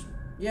just,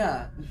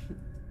 yeah.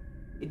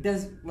 It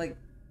does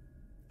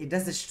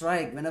the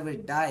strike whenever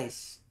it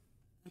dies.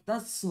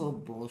 That's so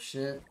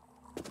bullshit.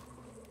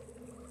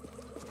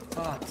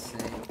 Fuck's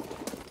sake.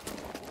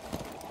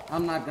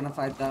 I'm not gonna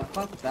fight that.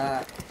 Fuck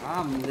that.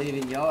 I'm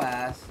leaving your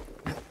ass.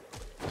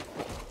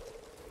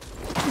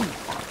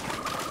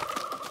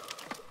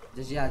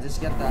 Just get that.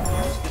 Just get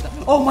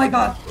that. Oh my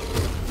god!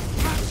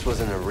 This was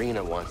an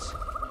arena once.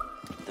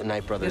 The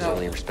Knight brothers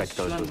only respect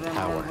those with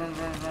power. Run.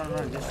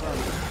 Just run.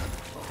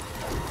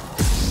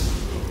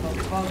 Oh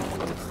fuck.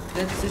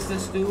 Dead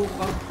sisters too.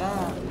 Fuck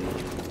that.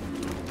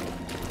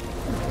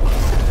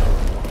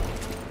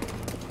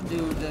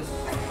 Dude, there's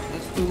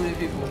too many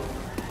people.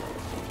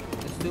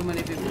 There's too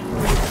many people.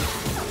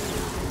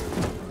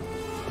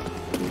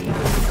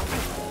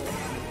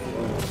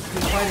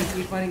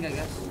 Keep fighting, I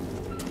guess.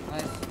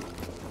 Nice.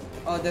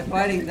 Oh, they're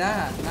fighting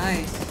that.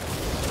 Nice.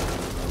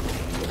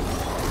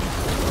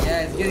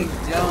 Yeah, it's getting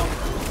jumped.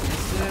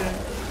 Yes, sir.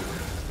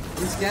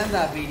 You scan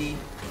that, BD.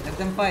 Let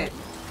them fight.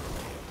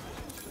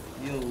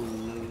 You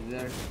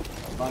loser.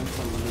 Bunch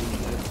of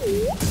losers.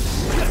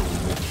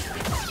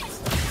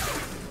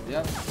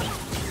 Yep.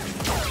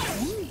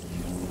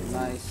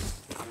 Nice.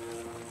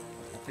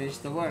 I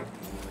finished the work.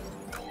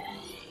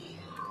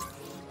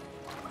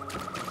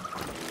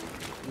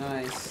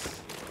 Nice.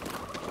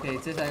 Okay,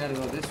 it says I gotta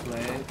go this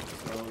way,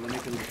 so let me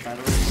do the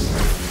battle.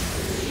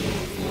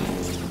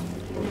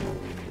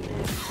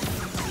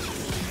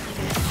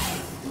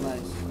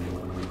 Nice.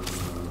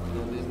 So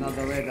there's not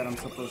the way that I'm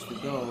supposed to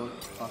go,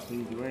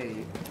 possibly the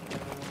way.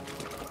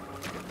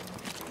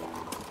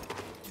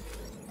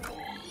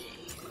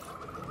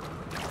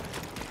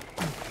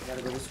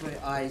 gotta go this way.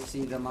 I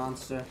see the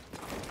monster.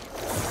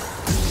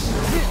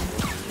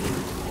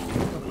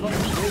 Where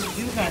did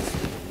you guys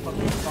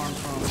fucking spawn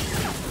from?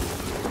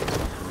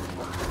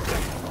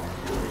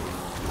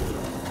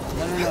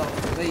 No.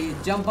 Wait, you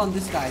jump on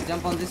this guy.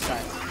 Jump on this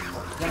guy.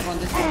 Jump on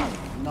this guy.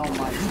 No,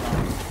 my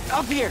God.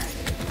 Up here!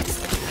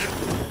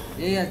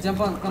 Yeah, jump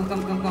on. Come.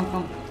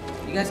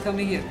 You guys come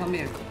here.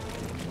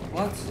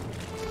 What?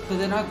 So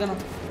they're not gonna...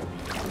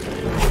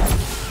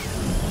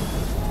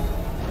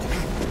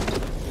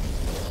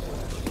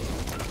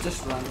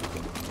 Just run.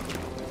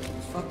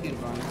 Just fucking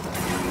run.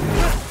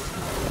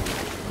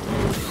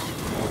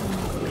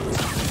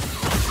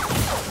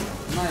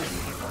 Nice.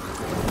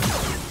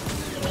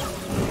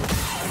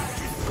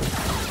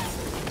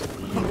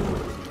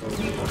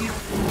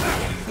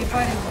 Keep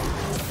fighting.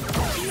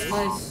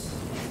 Nice.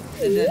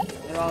 They're dead.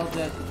 They're all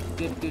dead.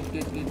 Good.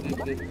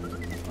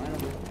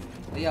 Finally.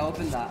 Oh, yeah,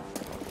 open that.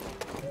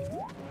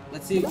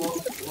 Let's see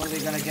what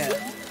we're gonna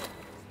get.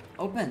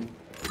 Open.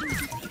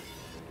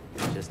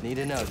 Just need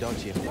to know,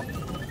 don't you?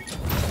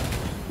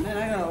 Man,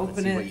 I gotta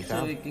open it so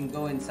found. we can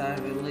go inside,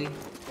 really.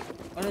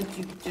 Why don't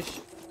you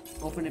just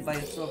open it by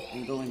yourself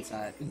and go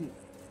inside?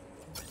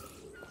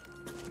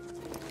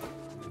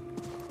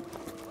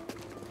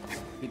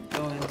 Keep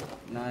going.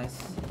 Nice.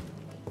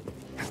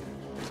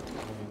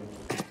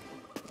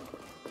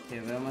 Okay,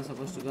 where am I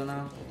supposed to go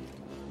now?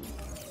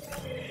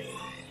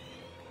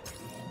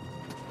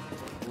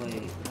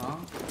 Wait, huh?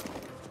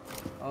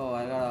 Oh,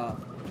 I gotta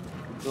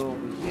go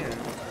over here.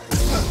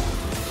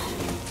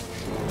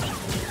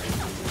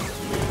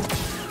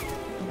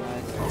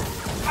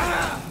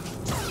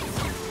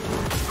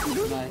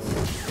 Nice.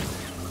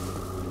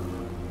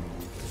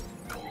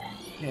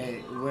 Okay,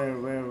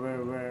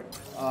 where?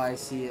 Oh, I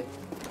see it.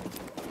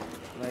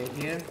 Right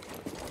here.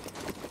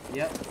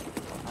 Yep.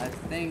 I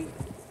think.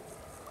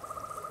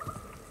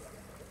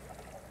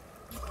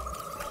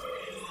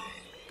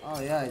 Oh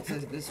yeah, it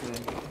says this way.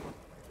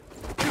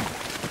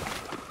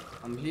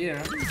 I'm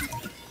here.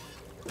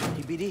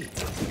 TBD.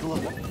 Take a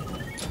look.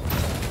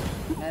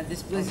 Man,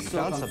 this place is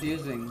so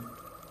confusing.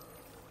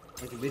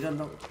 Like, we don't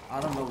know. I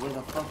don't know where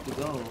the fuck to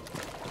go.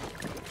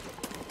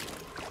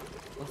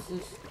 What's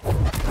this?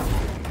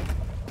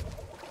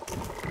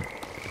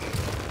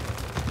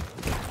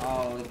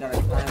 Oh, we gotta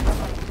climb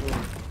up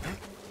through.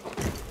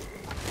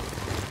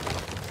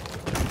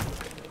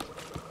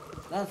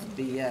 That's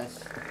BS.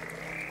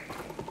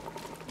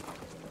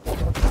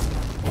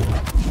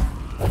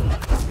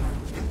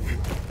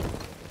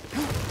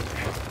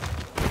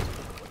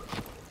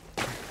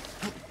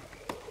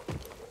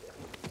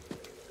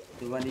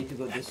 Do I need to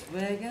go this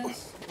way, I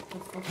guess? What the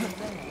fuck is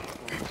that?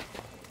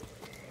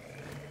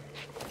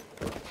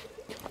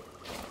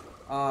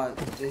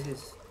 This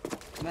is...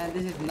 Man,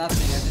 this is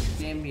nothing. I just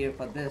came here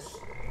for this.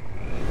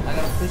 I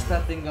gotta push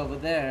that thing over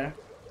there.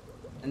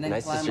 And then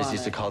Night climb Sisters on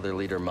used to it. call their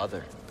leader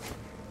Mother.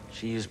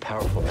 She used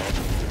powerful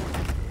magic.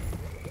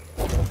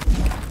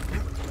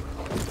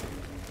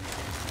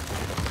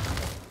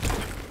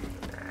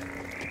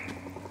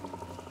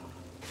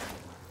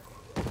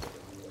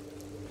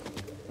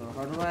 So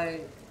how do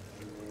I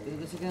do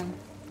this again?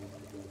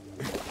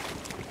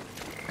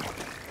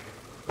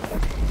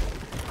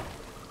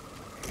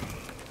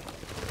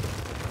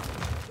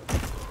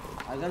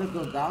 I gotta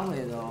go that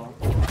way though.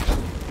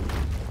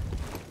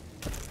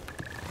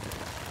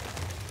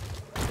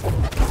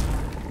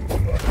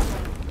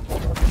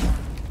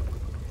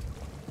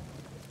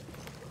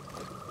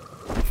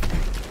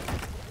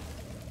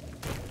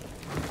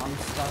 I'm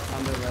stuck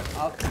underwear.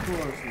 Of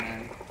course,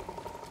 man.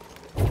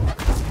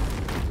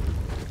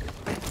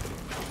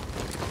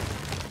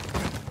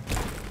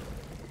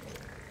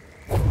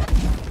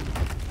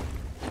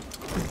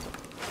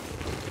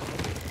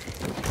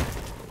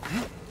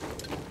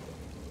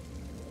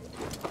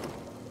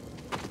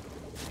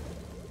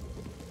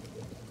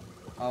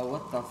 Oh,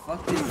 what the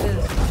fuck is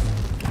this?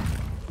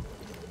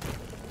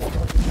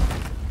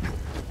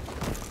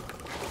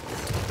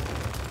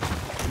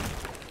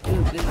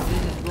 Dude, this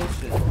is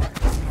bullshit.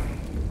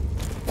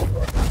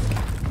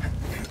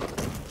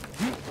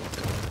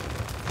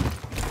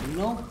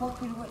 No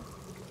fucking way.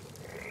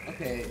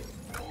 Okay.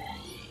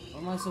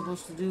 What am I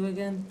supposed to do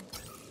again?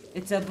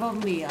 It's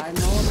above me, I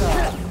know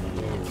that.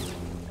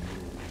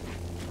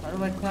 How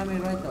do I climb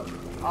it right up?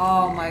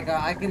 Oh my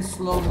god, I can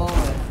slow-mo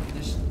it.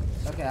 Just...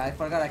 Okay, I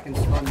forgot I can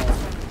slow-mo it.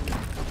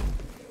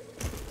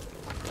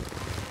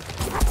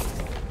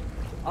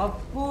 Of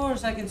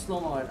course I can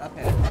slow-mo it,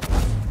 okay.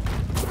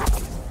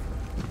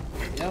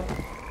 Yep.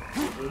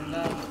 Doing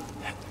that.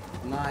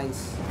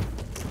 Nice.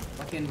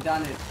 Fucking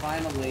done it,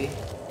 finally.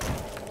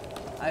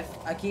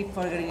 I keep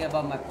forgetting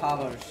about my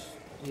powers.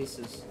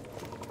 Jesus.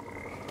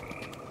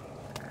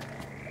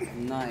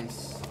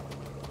 Nice.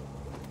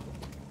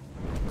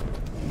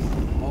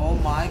 Oh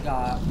my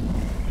god.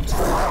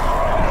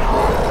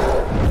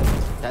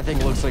 That thing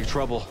looks like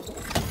trouble.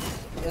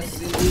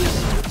 Yes, indeed.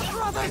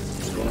 Brother!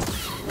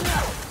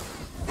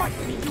 Fight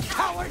me, you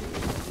coward!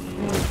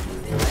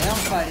 I am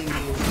fighting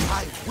you.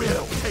 I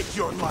will take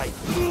your life.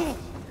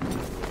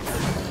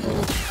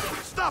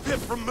 Stop him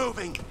from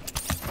moving!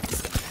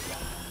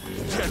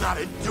 cannot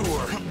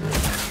endure.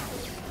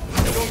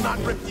 I will not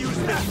refuse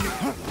this.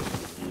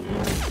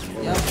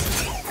 Yep.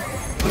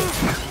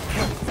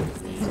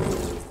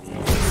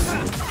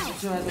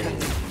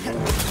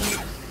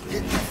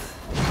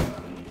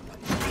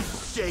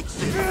 Shakes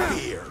in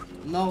fear.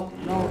 No,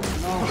 no,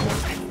 no.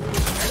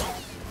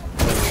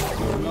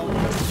 No.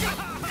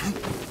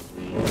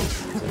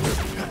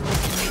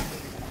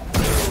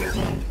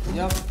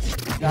 Yep.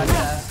 Got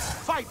that.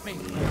 Fight me.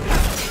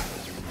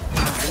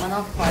 Am I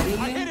not fighting I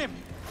you? hit him.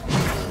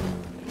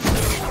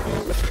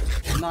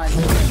 Nice.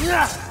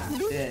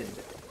 Dead.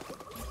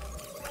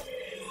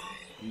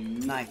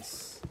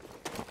 Nice.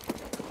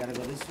 Gotta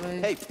go this way.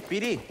 Hey,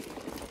 BD.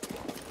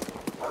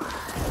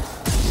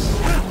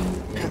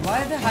 Why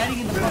are they hiding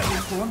in the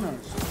fucking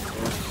corners?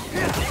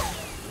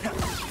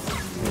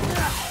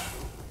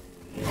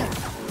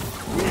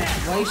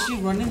 Why is she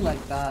running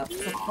like that? What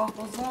the fuck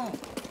was that?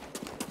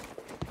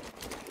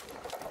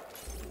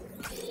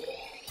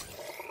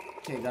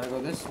 Okay, gotta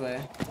go this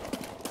way.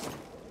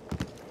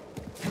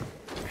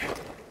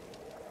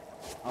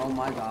 Oh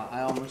my god,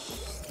 I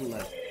almost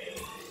slipped.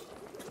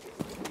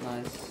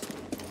 Nice.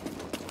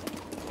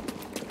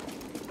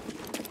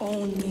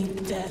 Only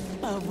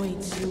death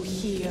awaits you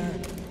here.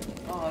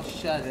 Oh,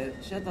 shut it.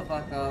 Shut the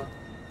fuck up.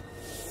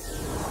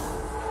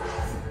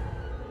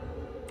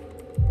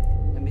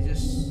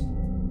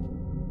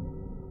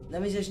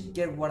 Let me just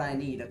get what I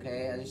need,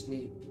 okay? I just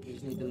need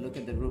to look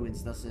at the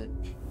ruins, that's it.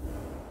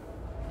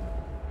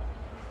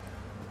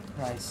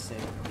 Christ's sake.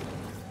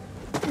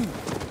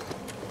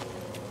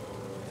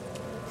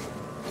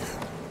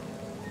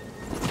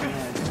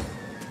 Nice.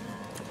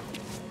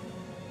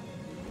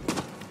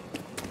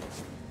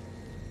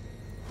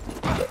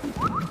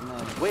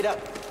 Nice. Wait up.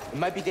 It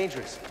might be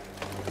dangerous.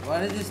 Why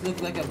does this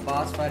look like a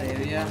boss fight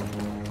area?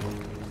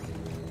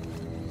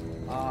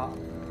 What?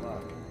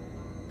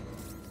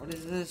 What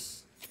is this?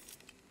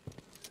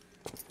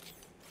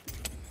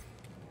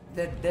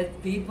 There are dead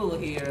people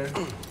here.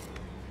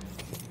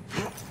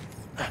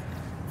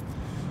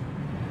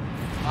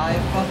 I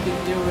fucking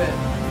knew it.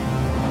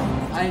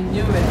 I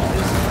knew it.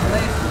 This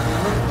place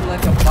looked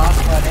like a boss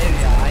fight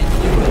area. I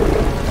knew it.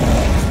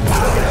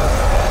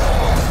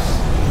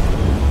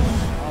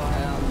 Oh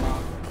hell no.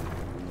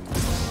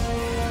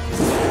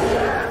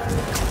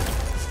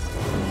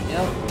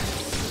 Yep.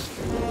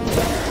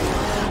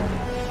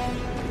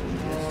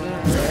 Yes, sir.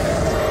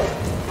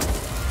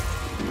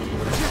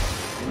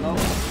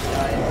 Nope.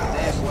 Yeah,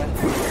 there went.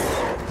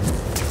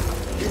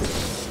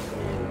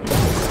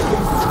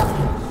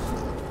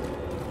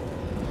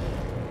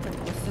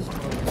 What's this for?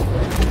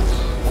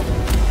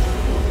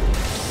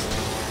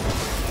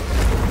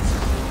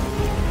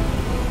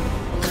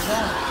 What was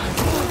that?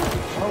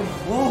 Oh,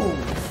 whoa!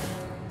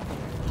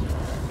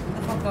 Get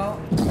the fuck out.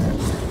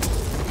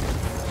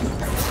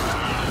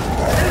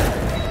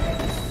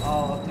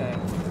 Oh, okay.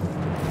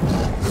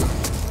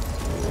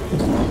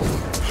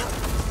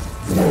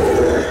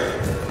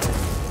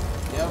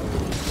 Yep.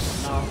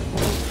 No.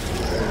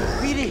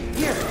 BD,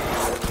 here.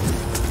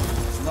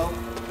 Nope.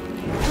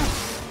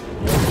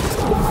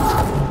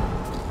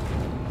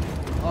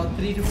 Oh,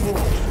 3 to 4.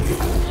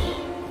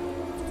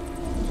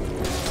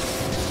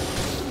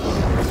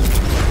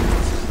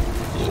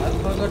 I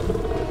forgot.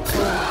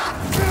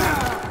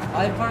 I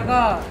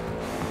forgot.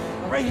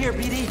 Right here,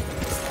 BD.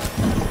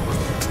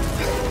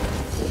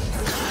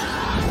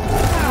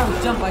 Oh,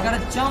 jump! I gotta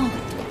jump.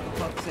 For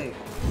fuck's sake.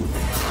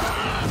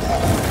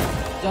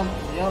 Jump.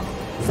 Yup.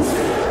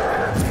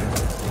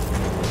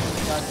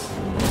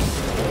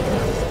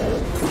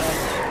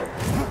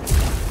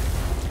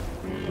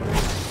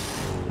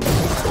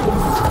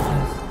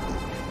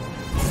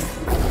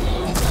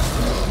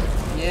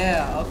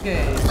 Yeah,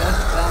 okay.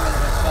 That's damage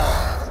as well.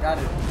 Got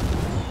it.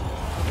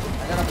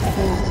 I gotta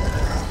pull.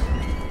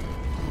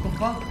 What the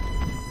fuck?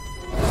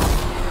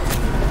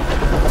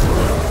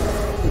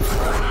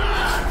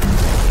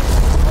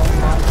 Oh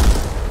my.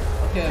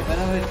 Okay,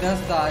 whenever it does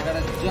that, I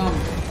gotta jump.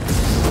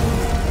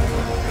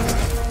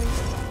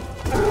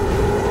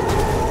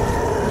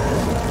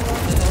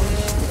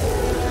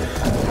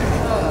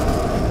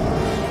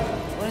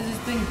 What is this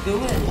thing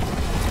doing?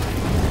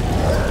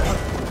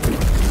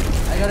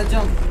 I gotta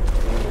jump.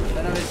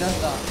 Whenever it does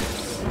that.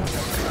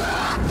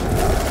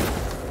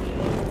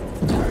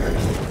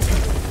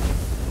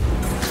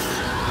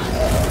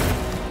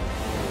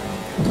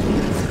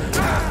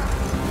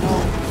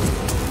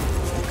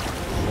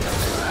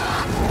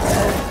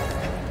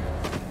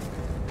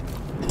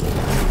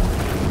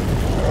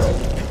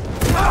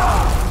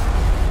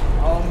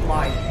 Oh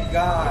my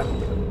god.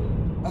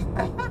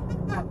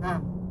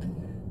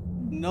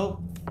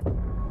 Nope.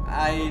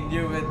 I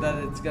knew it that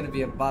it's gonna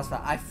be a boss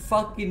fight. I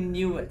fucking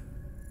knew it.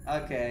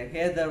 Okay,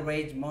 here's the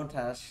rage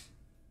montage.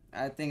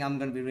 I think I'm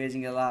gonna be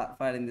raging a lot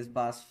fighting this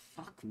boss.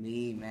 Fuck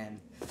me, man.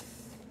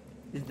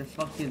 Is the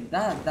fucking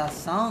that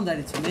sound that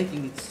it's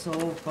making, it's so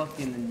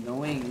fucking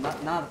annoying.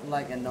 Not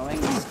like annoying,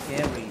 it's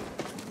scary.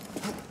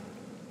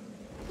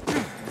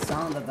 The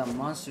sound that the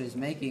monster is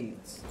making,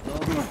 it's so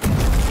fucking,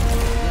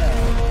 yeah.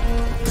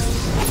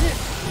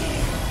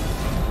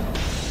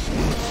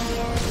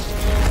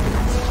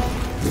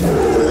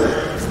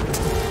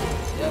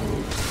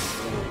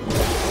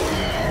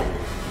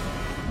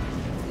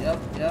 Yep.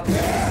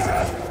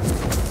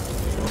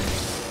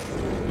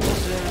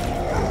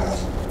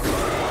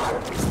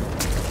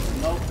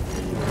 Nope.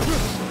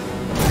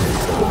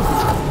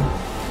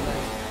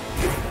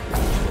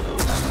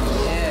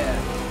 Yeah.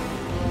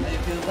 How you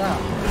feel that?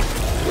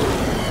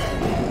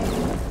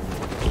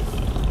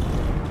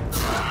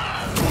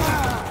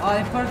 I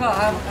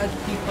forgot. I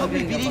keep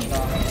forgetting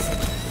about that.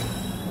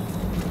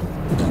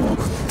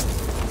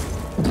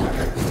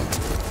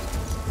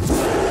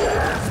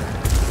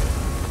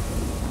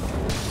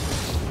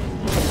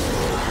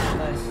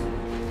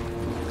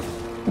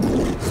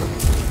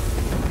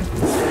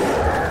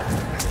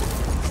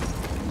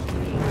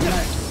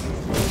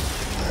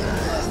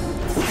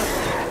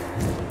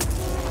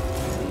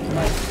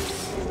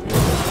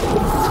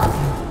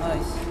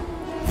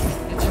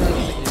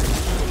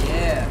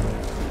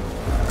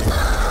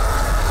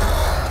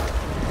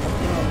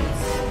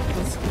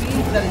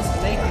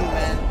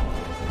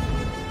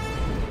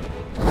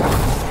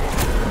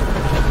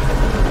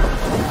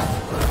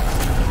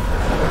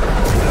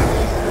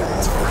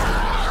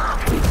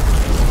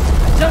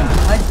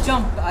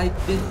 I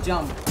did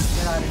jump.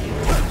 Get out of here.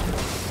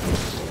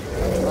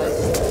 Nice.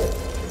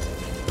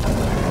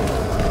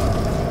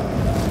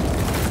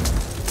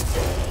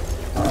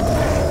 Oh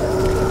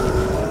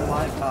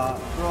my god.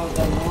 Bro,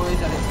 the noise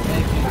that it's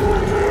making.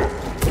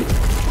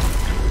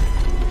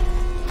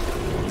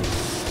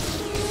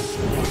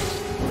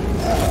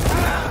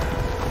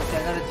 Okay, I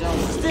gotta jump.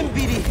 Stim,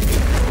 BD!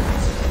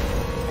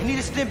 I need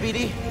a stim, BD.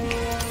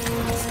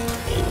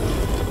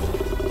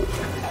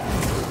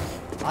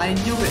 I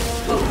knew it.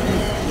 Oh.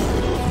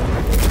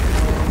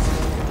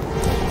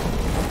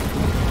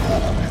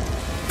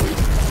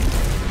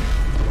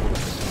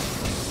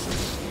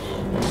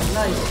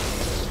 Nice.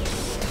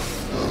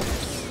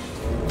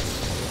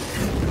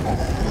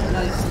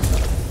 Nice.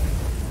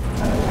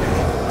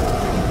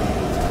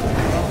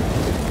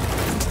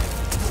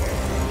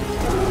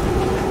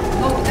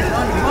 No,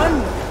 run!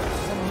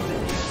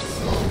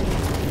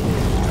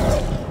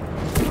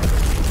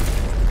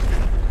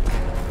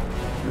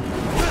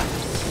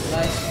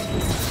 Nice.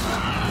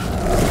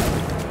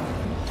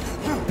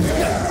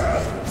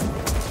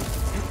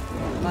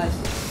 Nice.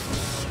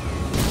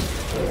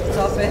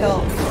 Top of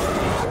hill.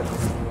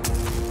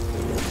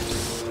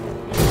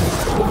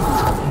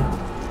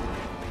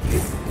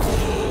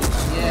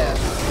 Yeah.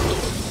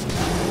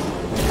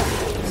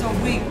 It's so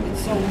weak.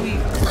 It's so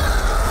weak.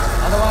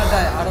 I don't wanna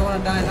die. I don't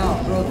wanna die now.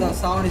 Bro, the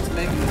sound is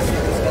making me so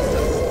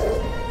disgusting.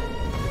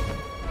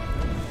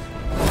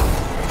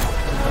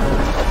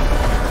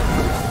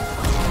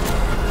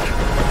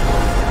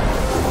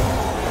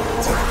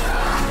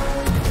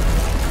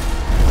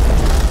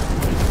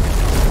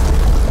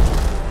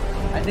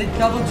 I did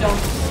double jump.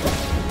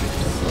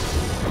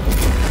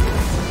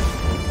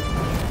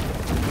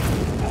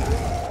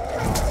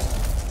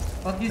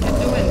 What is it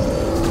doing?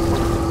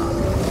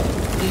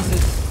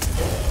 Jesus.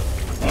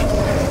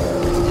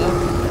 Yep.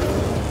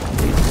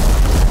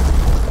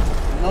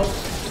 Nope.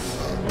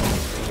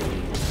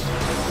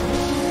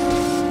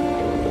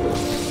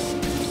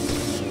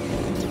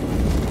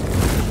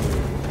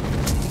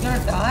 Is he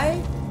gonna die?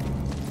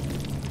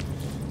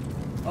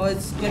 Oh,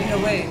 it's getting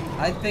away.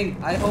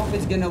 I hope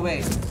it's getting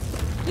away.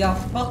 Yeah,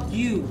 fuck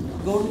you.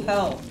 Go to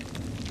hell.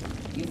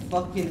 You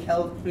fucking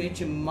hell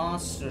creature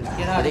monster.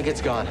 Get out. I think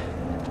it's gone.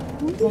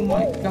 Oh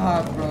my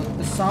god, bro.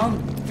 The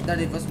sound that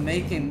it was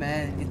making,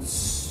 man, it's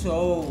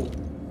so...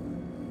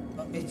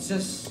 It's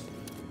just...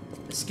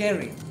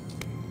 scary.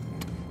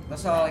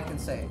 That's all I can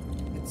say.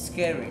 It's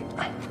scary.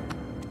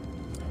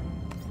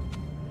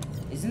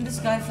 Isn't this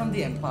guy from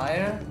the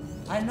Empire?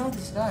 I know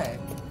this guy.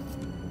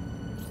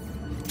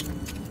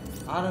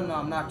 I don't know,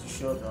 I'm not too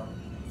sure though.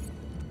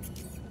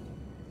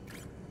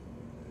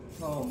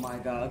 Oh my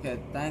god, okay,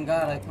 thank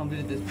god I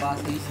completed this boss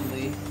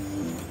easily.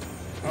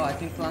 Oh, I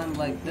can climb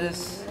like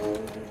this.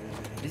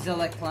 These are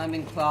like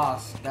climbing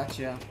claws,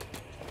 gotcha.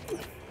 I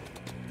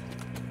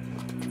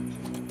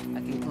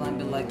can climb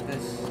it like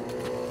this.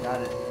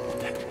 Got it.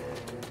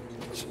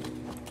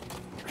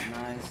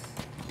 Nice.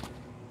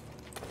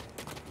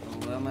 So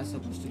where am I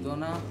supposed to go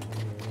now?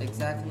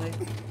 Exactly.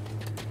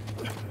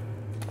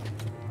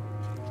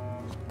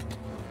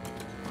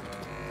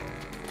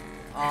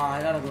 Oh,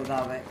 I gotta go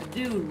that way.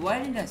 Dude, why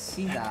didn't I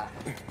see that?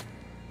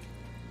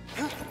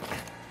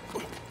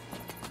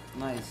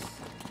 Nice.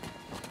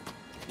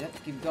 Yep,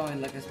 keep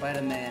going like a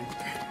Spider-Man.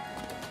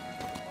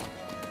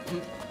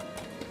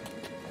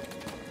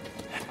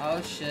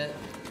 Oh shit.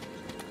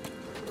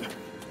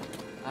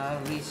 I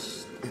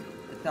reached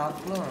the top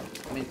floor.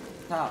 I mean,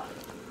 top.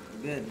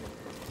 Good.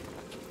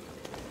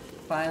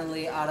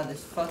 Finally out of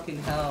this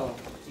fucking hell.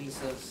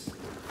 Jesus.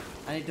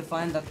 I need to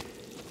find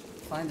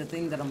the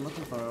thing that I'm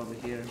looking for over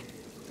here.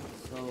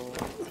 So,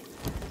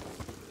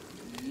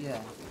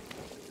 yeah.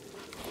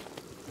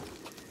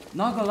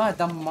 Not gonna lie,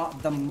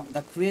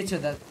 the creature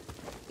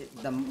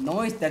the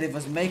noise that it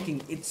was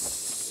making, it's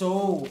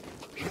so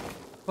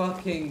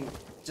fucking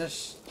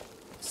just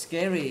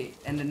scary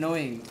and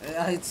annoying.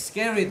 It's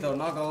scary though,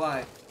 not gonna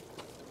lie.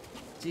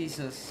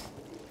 Jesus.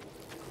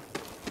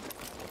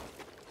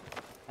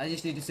 I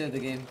just need to save the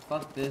game.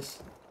 Fuck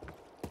this.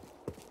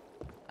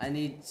 I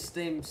need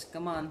stims.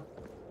 Come on.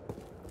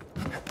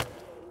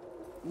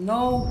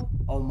 No.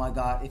 Oh my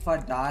god. If I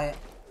die.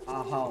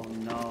 Oh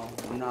no.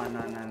 No.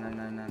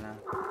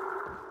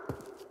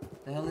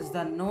 The hell is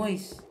that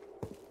noise?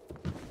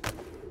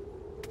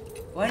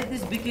 Why did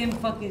this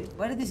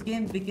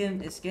game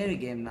become a scary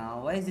game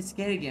now? Why is it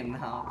scary game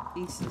now?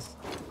 Jesus.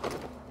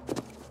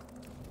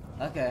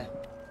 Okay.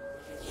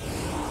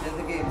 Save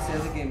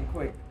the game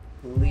quick.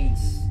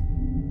 Please.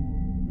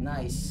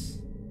 Nice.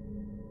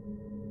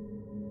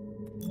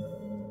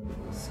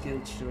 Skill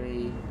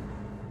tree.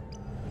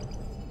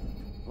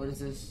 What is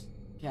this?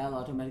 Cal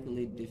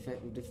automatically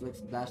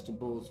deflects blaster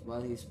bolts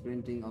while he's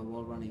sprinting or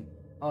while running.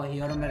 Oh,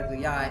 he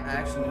automatically, yeah, I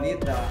actually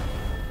need that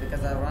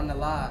because I run a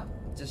lot.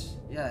 He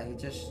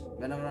just,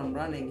 whenever I'm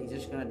running, he's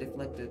just gonna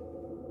deflect it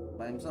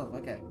by himself.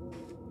 Okay,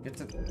 good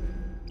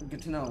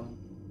to know.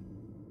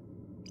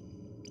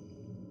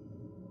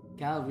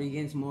 Cal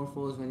regains more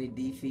force when he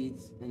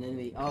defeats an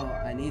enemy. Oh,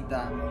 I need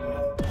that.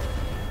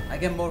 I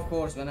get more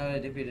force whenever I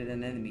defeated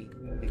an enemy.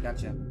 Okay,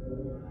 gotcha.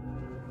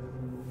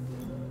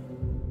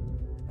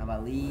 How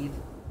about leave?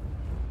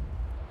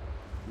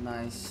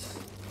 Nice.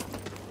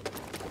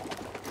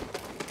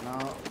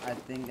 Now I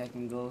think I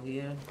can go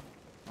here.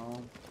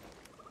 Oh,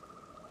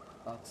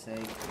 fuck's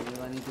sake! Where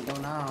do I need to go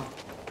now?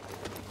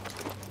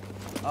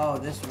 Oh,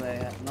 this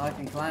way. Now I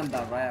can climb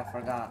that, right? I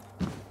forgot.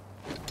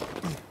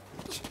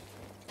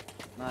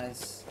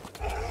 Nice.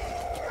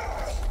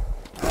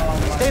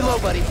 Oh, stay low,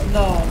 buddy.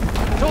 No.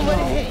 Don't let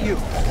it hit you.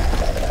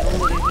 Don't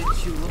let it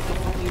hit you. What the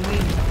fuck do you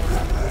mean?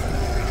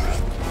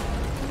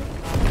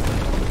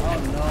 Oh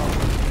no.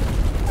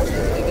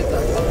 Get the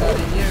fuck out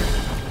of here.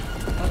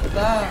 Fuck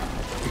that.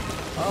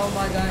 Oh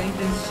my god,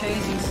 Ethan's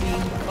chasing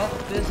scene. Fuck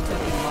this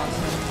fucking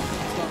monster.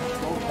 It's gonna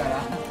smoke that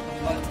out.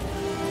 Fuck.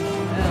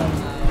 Hell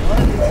no. What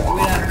is this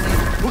weird ass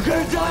thing? We're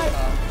gonna die!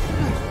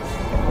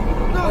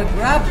 No. Oh,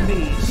 grab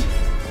me!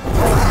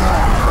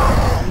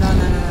 No.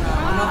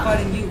 I'm not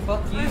fighting you.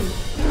 Fuck you.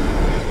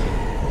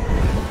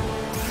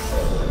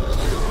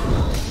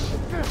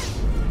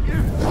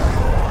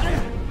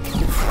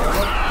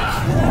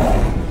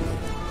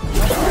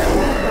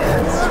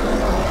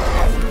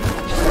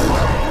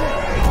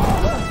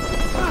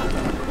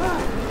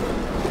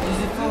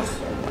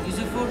 Use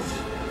your force.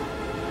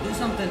 Do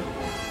something.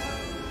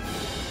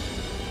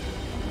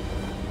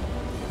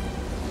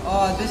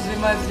 Oh, this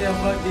reminds me of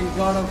fucking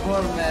God of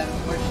War, man,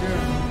 for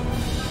sure.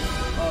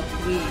 Oh,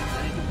 please. I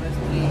need to press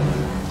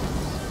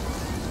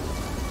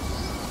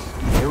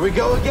 3. Here we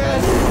go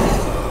again.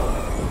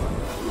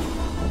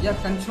 Yeah,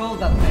 control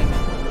that thing.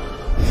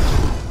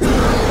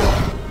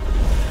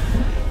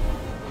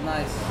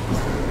 Nice.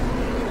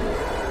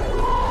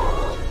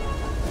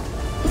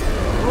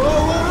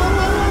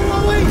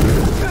 Whoa, wait!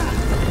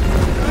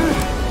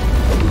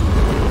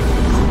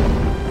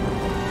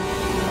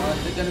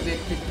 Is it gonna be a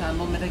quick time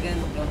moment again?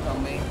 Don't tell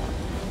me.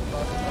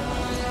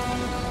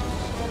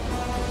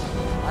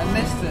 I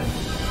missed it.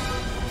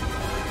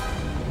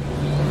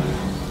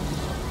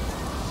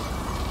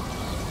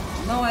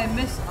 No, I'm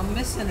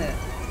missing it.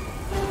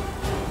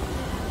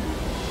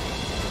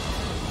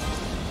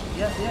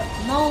 Yeah,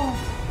 no!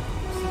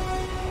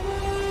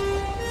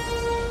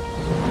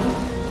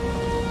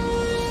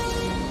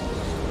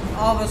 Oh,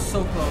 I was so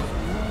close.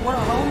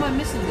 How am I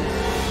missing this?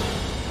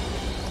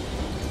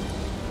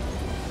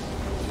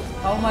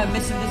 How am I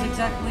missing this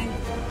exactly?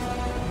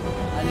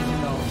 I need to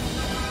know.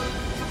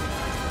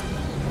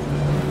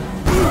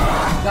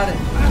 Got it.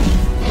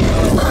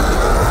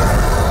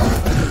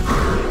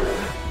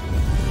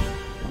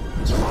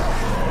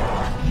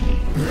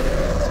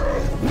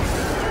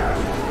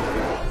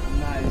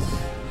 Nice.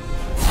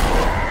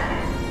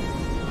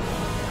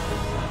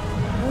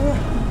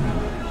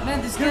 Man,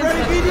 this game's like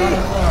God of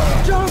War.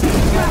 Jump!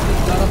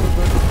 God of War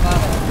versus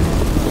Battle.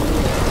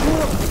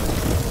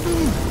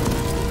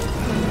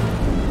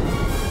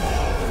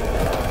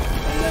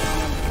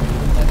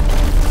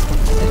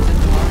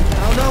 I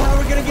don't know how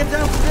we're gonna get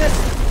down from this.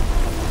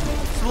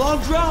 It's a long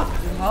drop.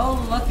 How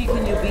lucky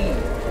can you be?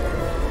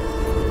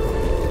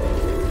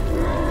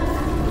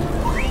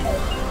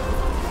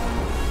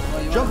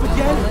 Jump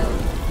again?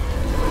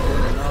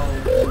 No.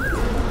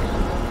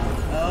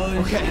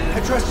 Oh, Okay, shit. I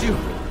trust you.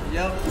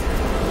 Yep.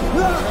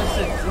 Trust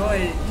it,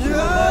 droid. You know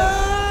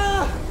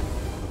that?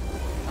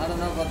 I don't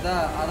know about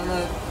that. I don't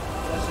know if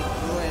trust it,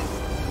 droid is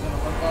gonna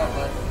work out,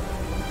 but.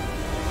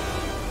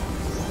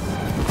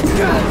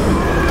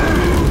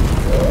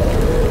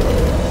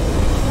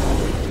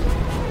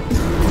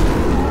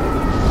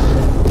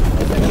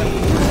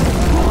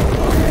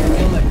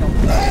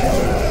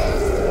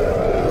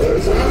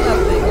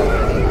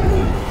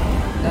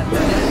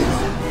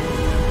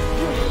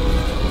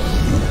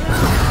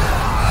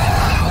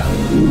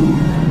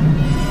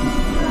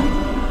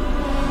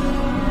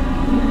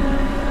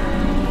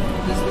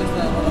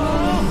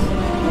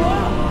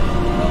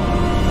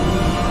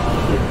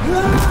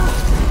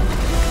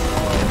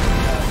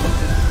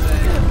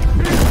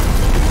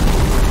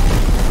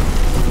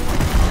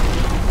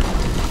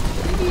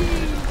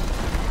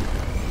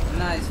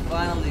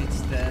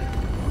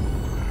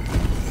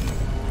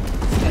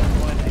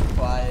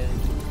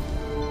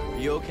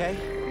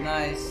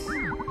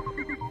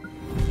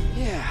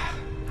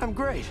 I'm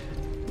great.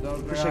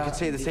 Gorgora Wish I could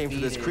say the same for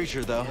this defeated.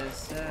 creature, though.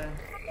 Yes, sir.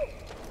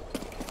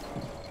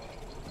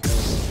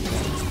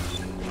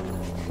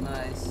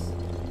 Nice.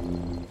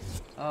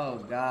 Oh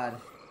god.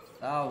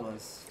 That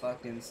was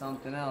fucking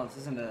something else,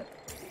 isn't it?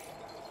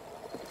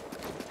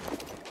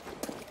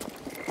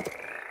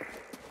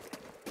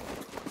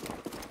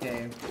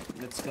 Okay,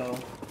 let's go.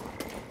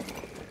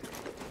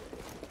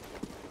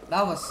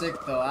 That was sick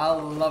though. I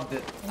loved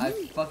it. I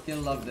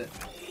fucking loved it.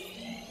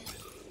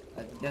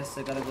 I guess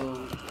I gotta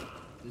go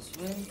this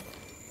way.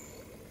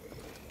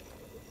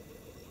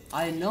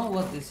 I know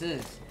what this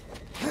is.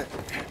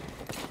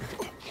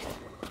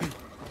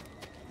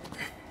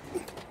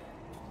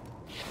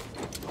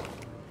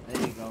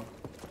 There you go.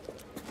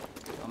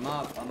 I'm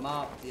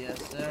up, yes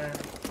sir.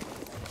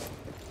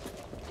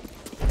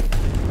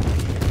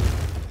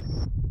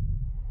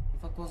 The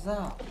fuck was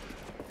that?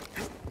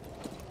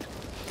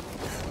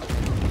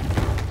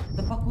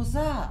 The fuck was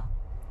that?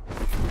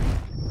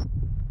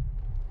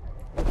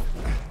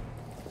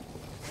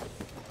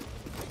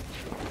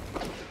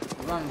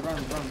 Run.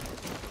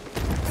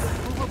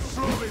 Move up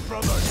slowly,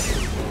 brother.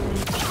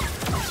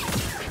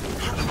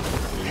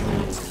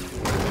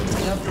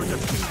 Yep. Your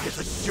defeat is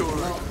assured.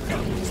 No.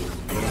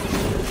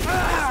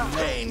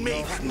 Pain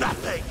means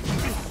nothing.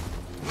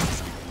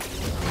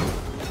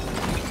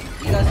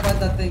 You guys fight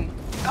that thing.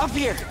 Up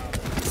here!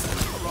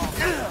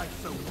 I'm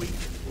so weak.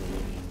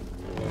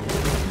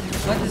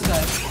 Fight this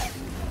guy.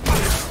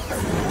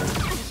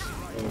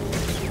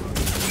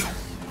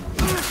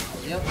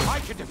 Yep. I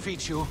can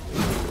defeat you.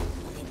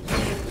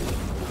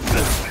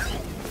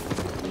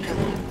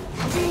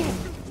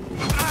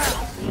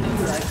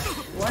 Like,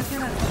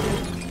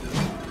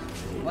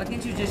 why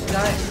can't you just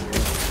die?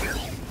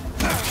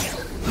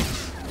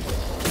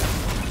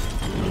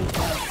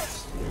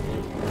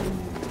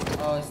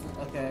 Oh, it's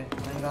okay.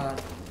 Thank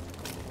God.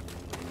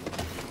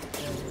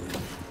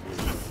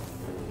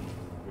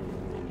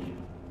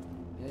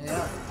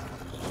 Yeah.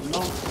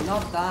 No,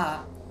 not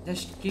that.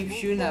 Just keep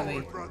shooting at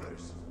me.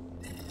 Brothers.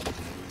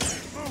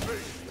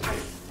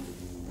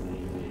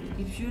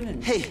 Keep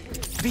shooting. Hey,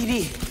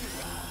 BD.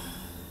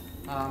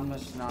 I'm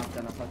just not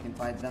gonna fucking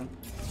fight them.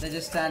 They're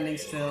just standing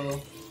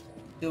still,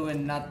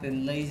 doing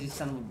nothing. Lazy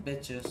son of a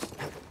bitches.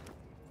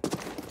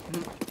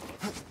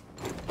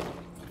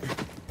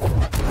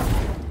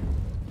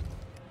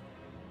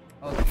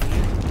 Oh,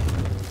 three?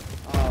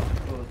 Oh,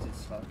 of course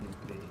it's fucking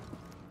three.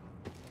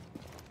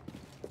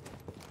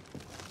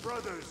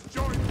 Brothers,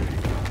 join me.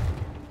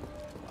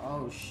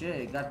 Oh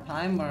shit, got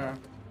timer.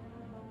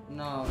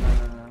 No.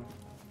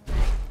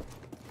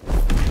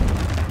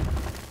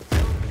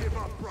 Give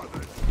up,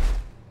 brothers.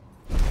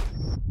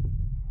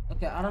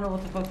 Okay, I don't know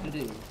what the fuck to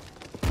do.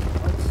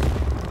 What?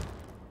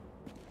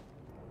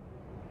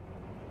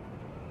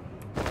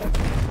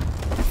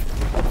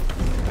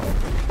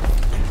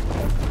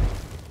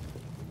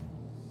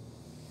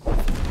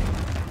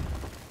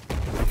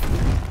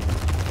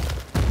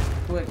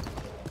 Quick.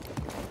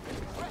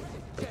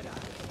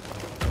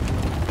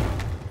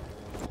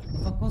 The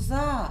fuck was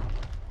that?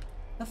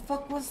 The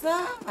fuck was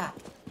that?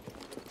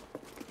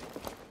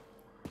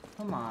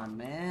 Come on,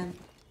 man.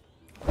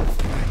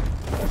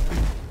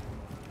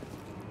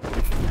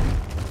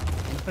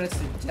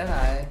 Impressive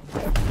Jedi.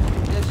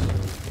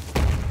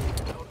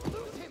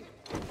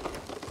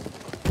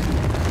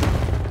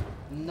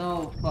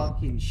 No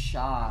fucking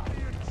shot.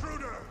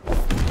 Intruder.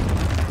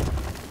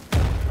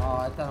 Oh,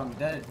 I thought I'm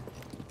dead.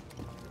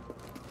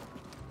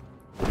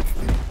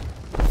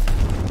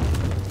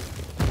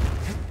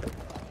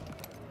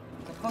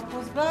 The fuck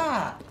was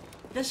that?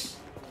 This.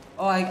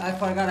 Oh, I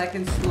forgot I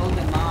can slow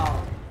them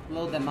out.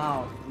 Slow them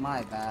out.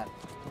 My bad.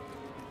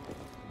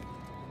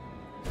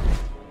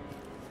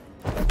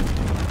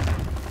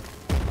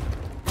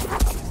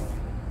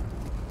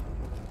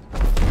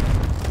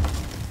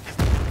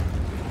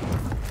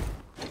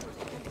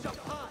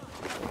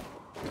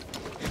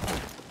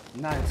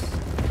 Nice.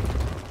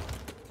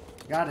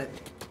 Got it.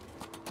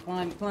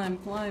 Climb.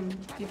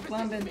 Keep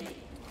climbing.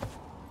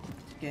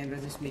 Can't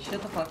resist me.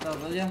 Shut the fuck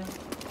up, will ya?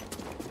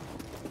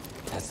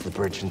 That's the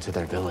bridge into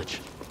their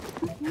village.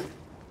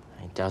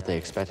 I doubt they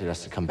expected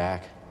us to come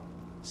back.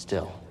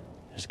 Still,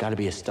 there's gotta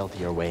be a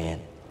stealthier way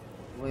in.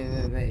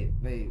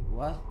 Wait,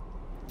 what?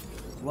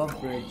 What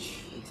bridge?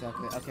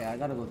 Exactly. Okay, I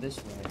gotta go this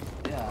way.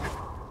 Yeah.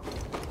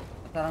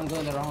 I thought I'm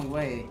going the wrong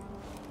way.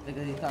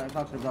 Because he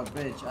talked about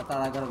bridge. I thought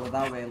I gotta go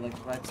that way, like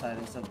right side,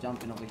 instead of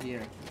jumping over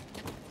here.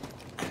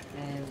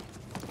 And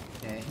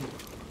okay.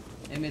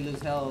 It may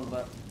lose health,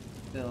 but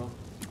still.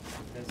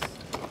 Just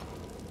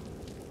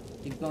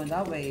keep going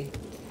that way,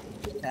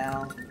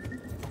 pal.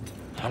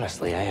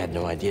 Honestly, I had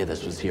no idea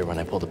this was here when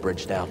I pulled the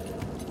bridge down.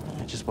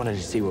 I just wanted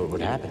to see what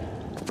would happen.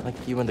 Like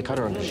you and the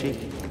cutter on the sheep.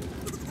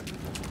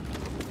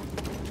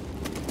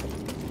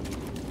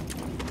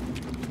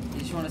 You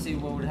just want to see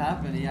what would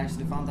happen. He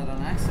actually found that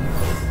on accident.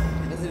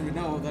 He doesn't even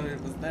know that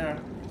it was there.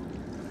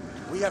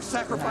 We have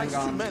sacrificed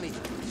Hang too on. many.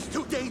 It's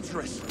too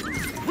dangerous.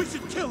 We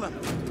should kill him.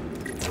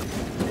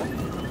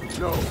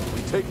 No,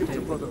 take him to Okay,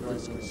 Brother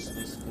let's- Priscus.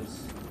 let's-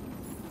 let's-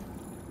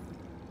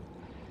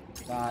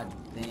 God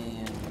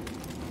damn.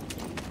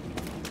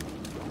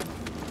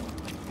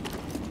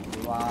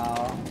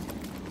 Wow.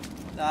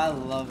 I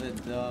love it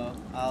though.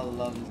 I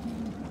love it.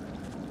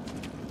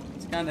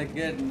 It's kinda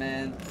good,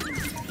 man.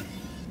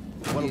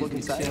 Want to look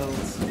inside?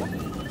 Chills.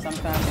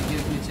 Sometimes it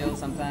gives me chills,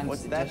 sometimes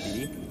What's it that, just...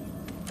 BD?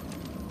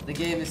 The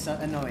game is so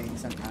annoying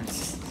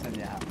sometimes. So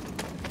yeah.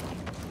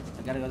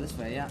 I gotta go this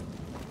way, yeah.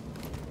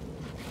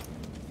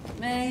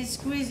 Man, he's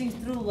squeezing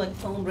through like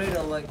Tomb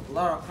Raider, like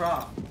Lara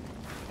Croft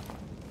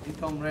in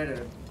Tomb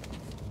Raider.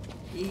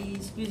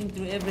 He's squeezing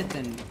through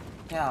everything.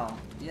 Hell,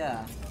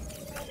 yeah.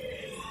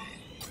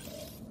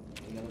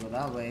 We gotta go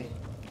that way.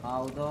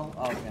 How though?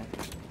 Oh, okay.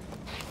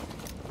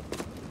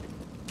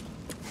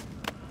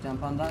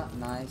 Jump on that.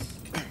 Nice.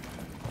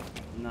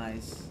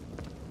 Nice.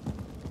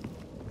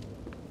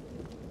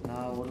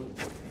 Now what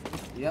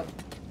do... Yep.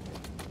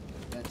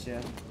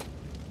 Gotcha.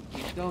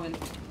 Keep going.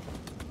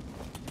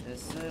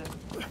 Yes, sir.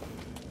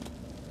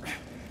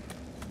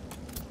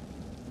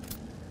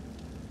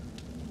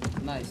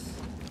 Nice.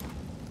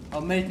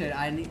 Oh, mate,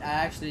 I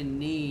actually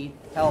need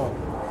help.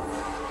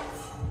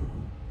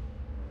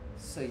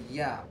 So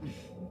yeah.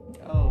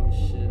 Oh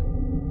shit.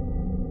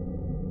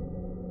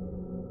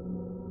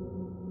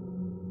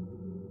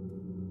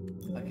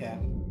 Okay.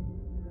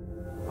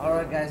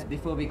 Alright guys,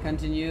 before we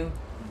continue,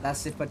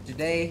 that's it for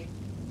today.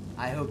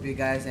 I hope you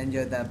guys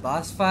enjoyed that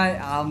boss fight.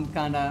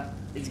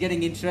 It's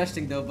getting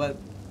interesting though, but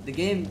the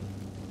game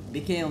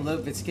became a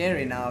little bit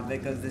scary now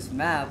because this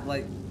map,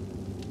 like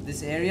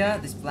this area,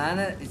 this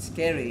planet, it's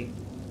scary.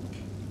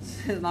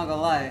 Not gonna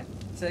lie.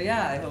 So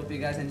yeah, I hope you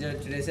guys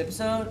enjoyed today's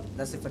episode.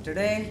 That's it for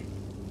today.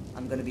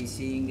 I'm gonna be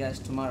seeing you guys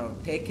tomorrow.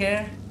 Take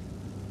care.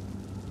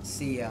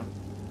 See ya.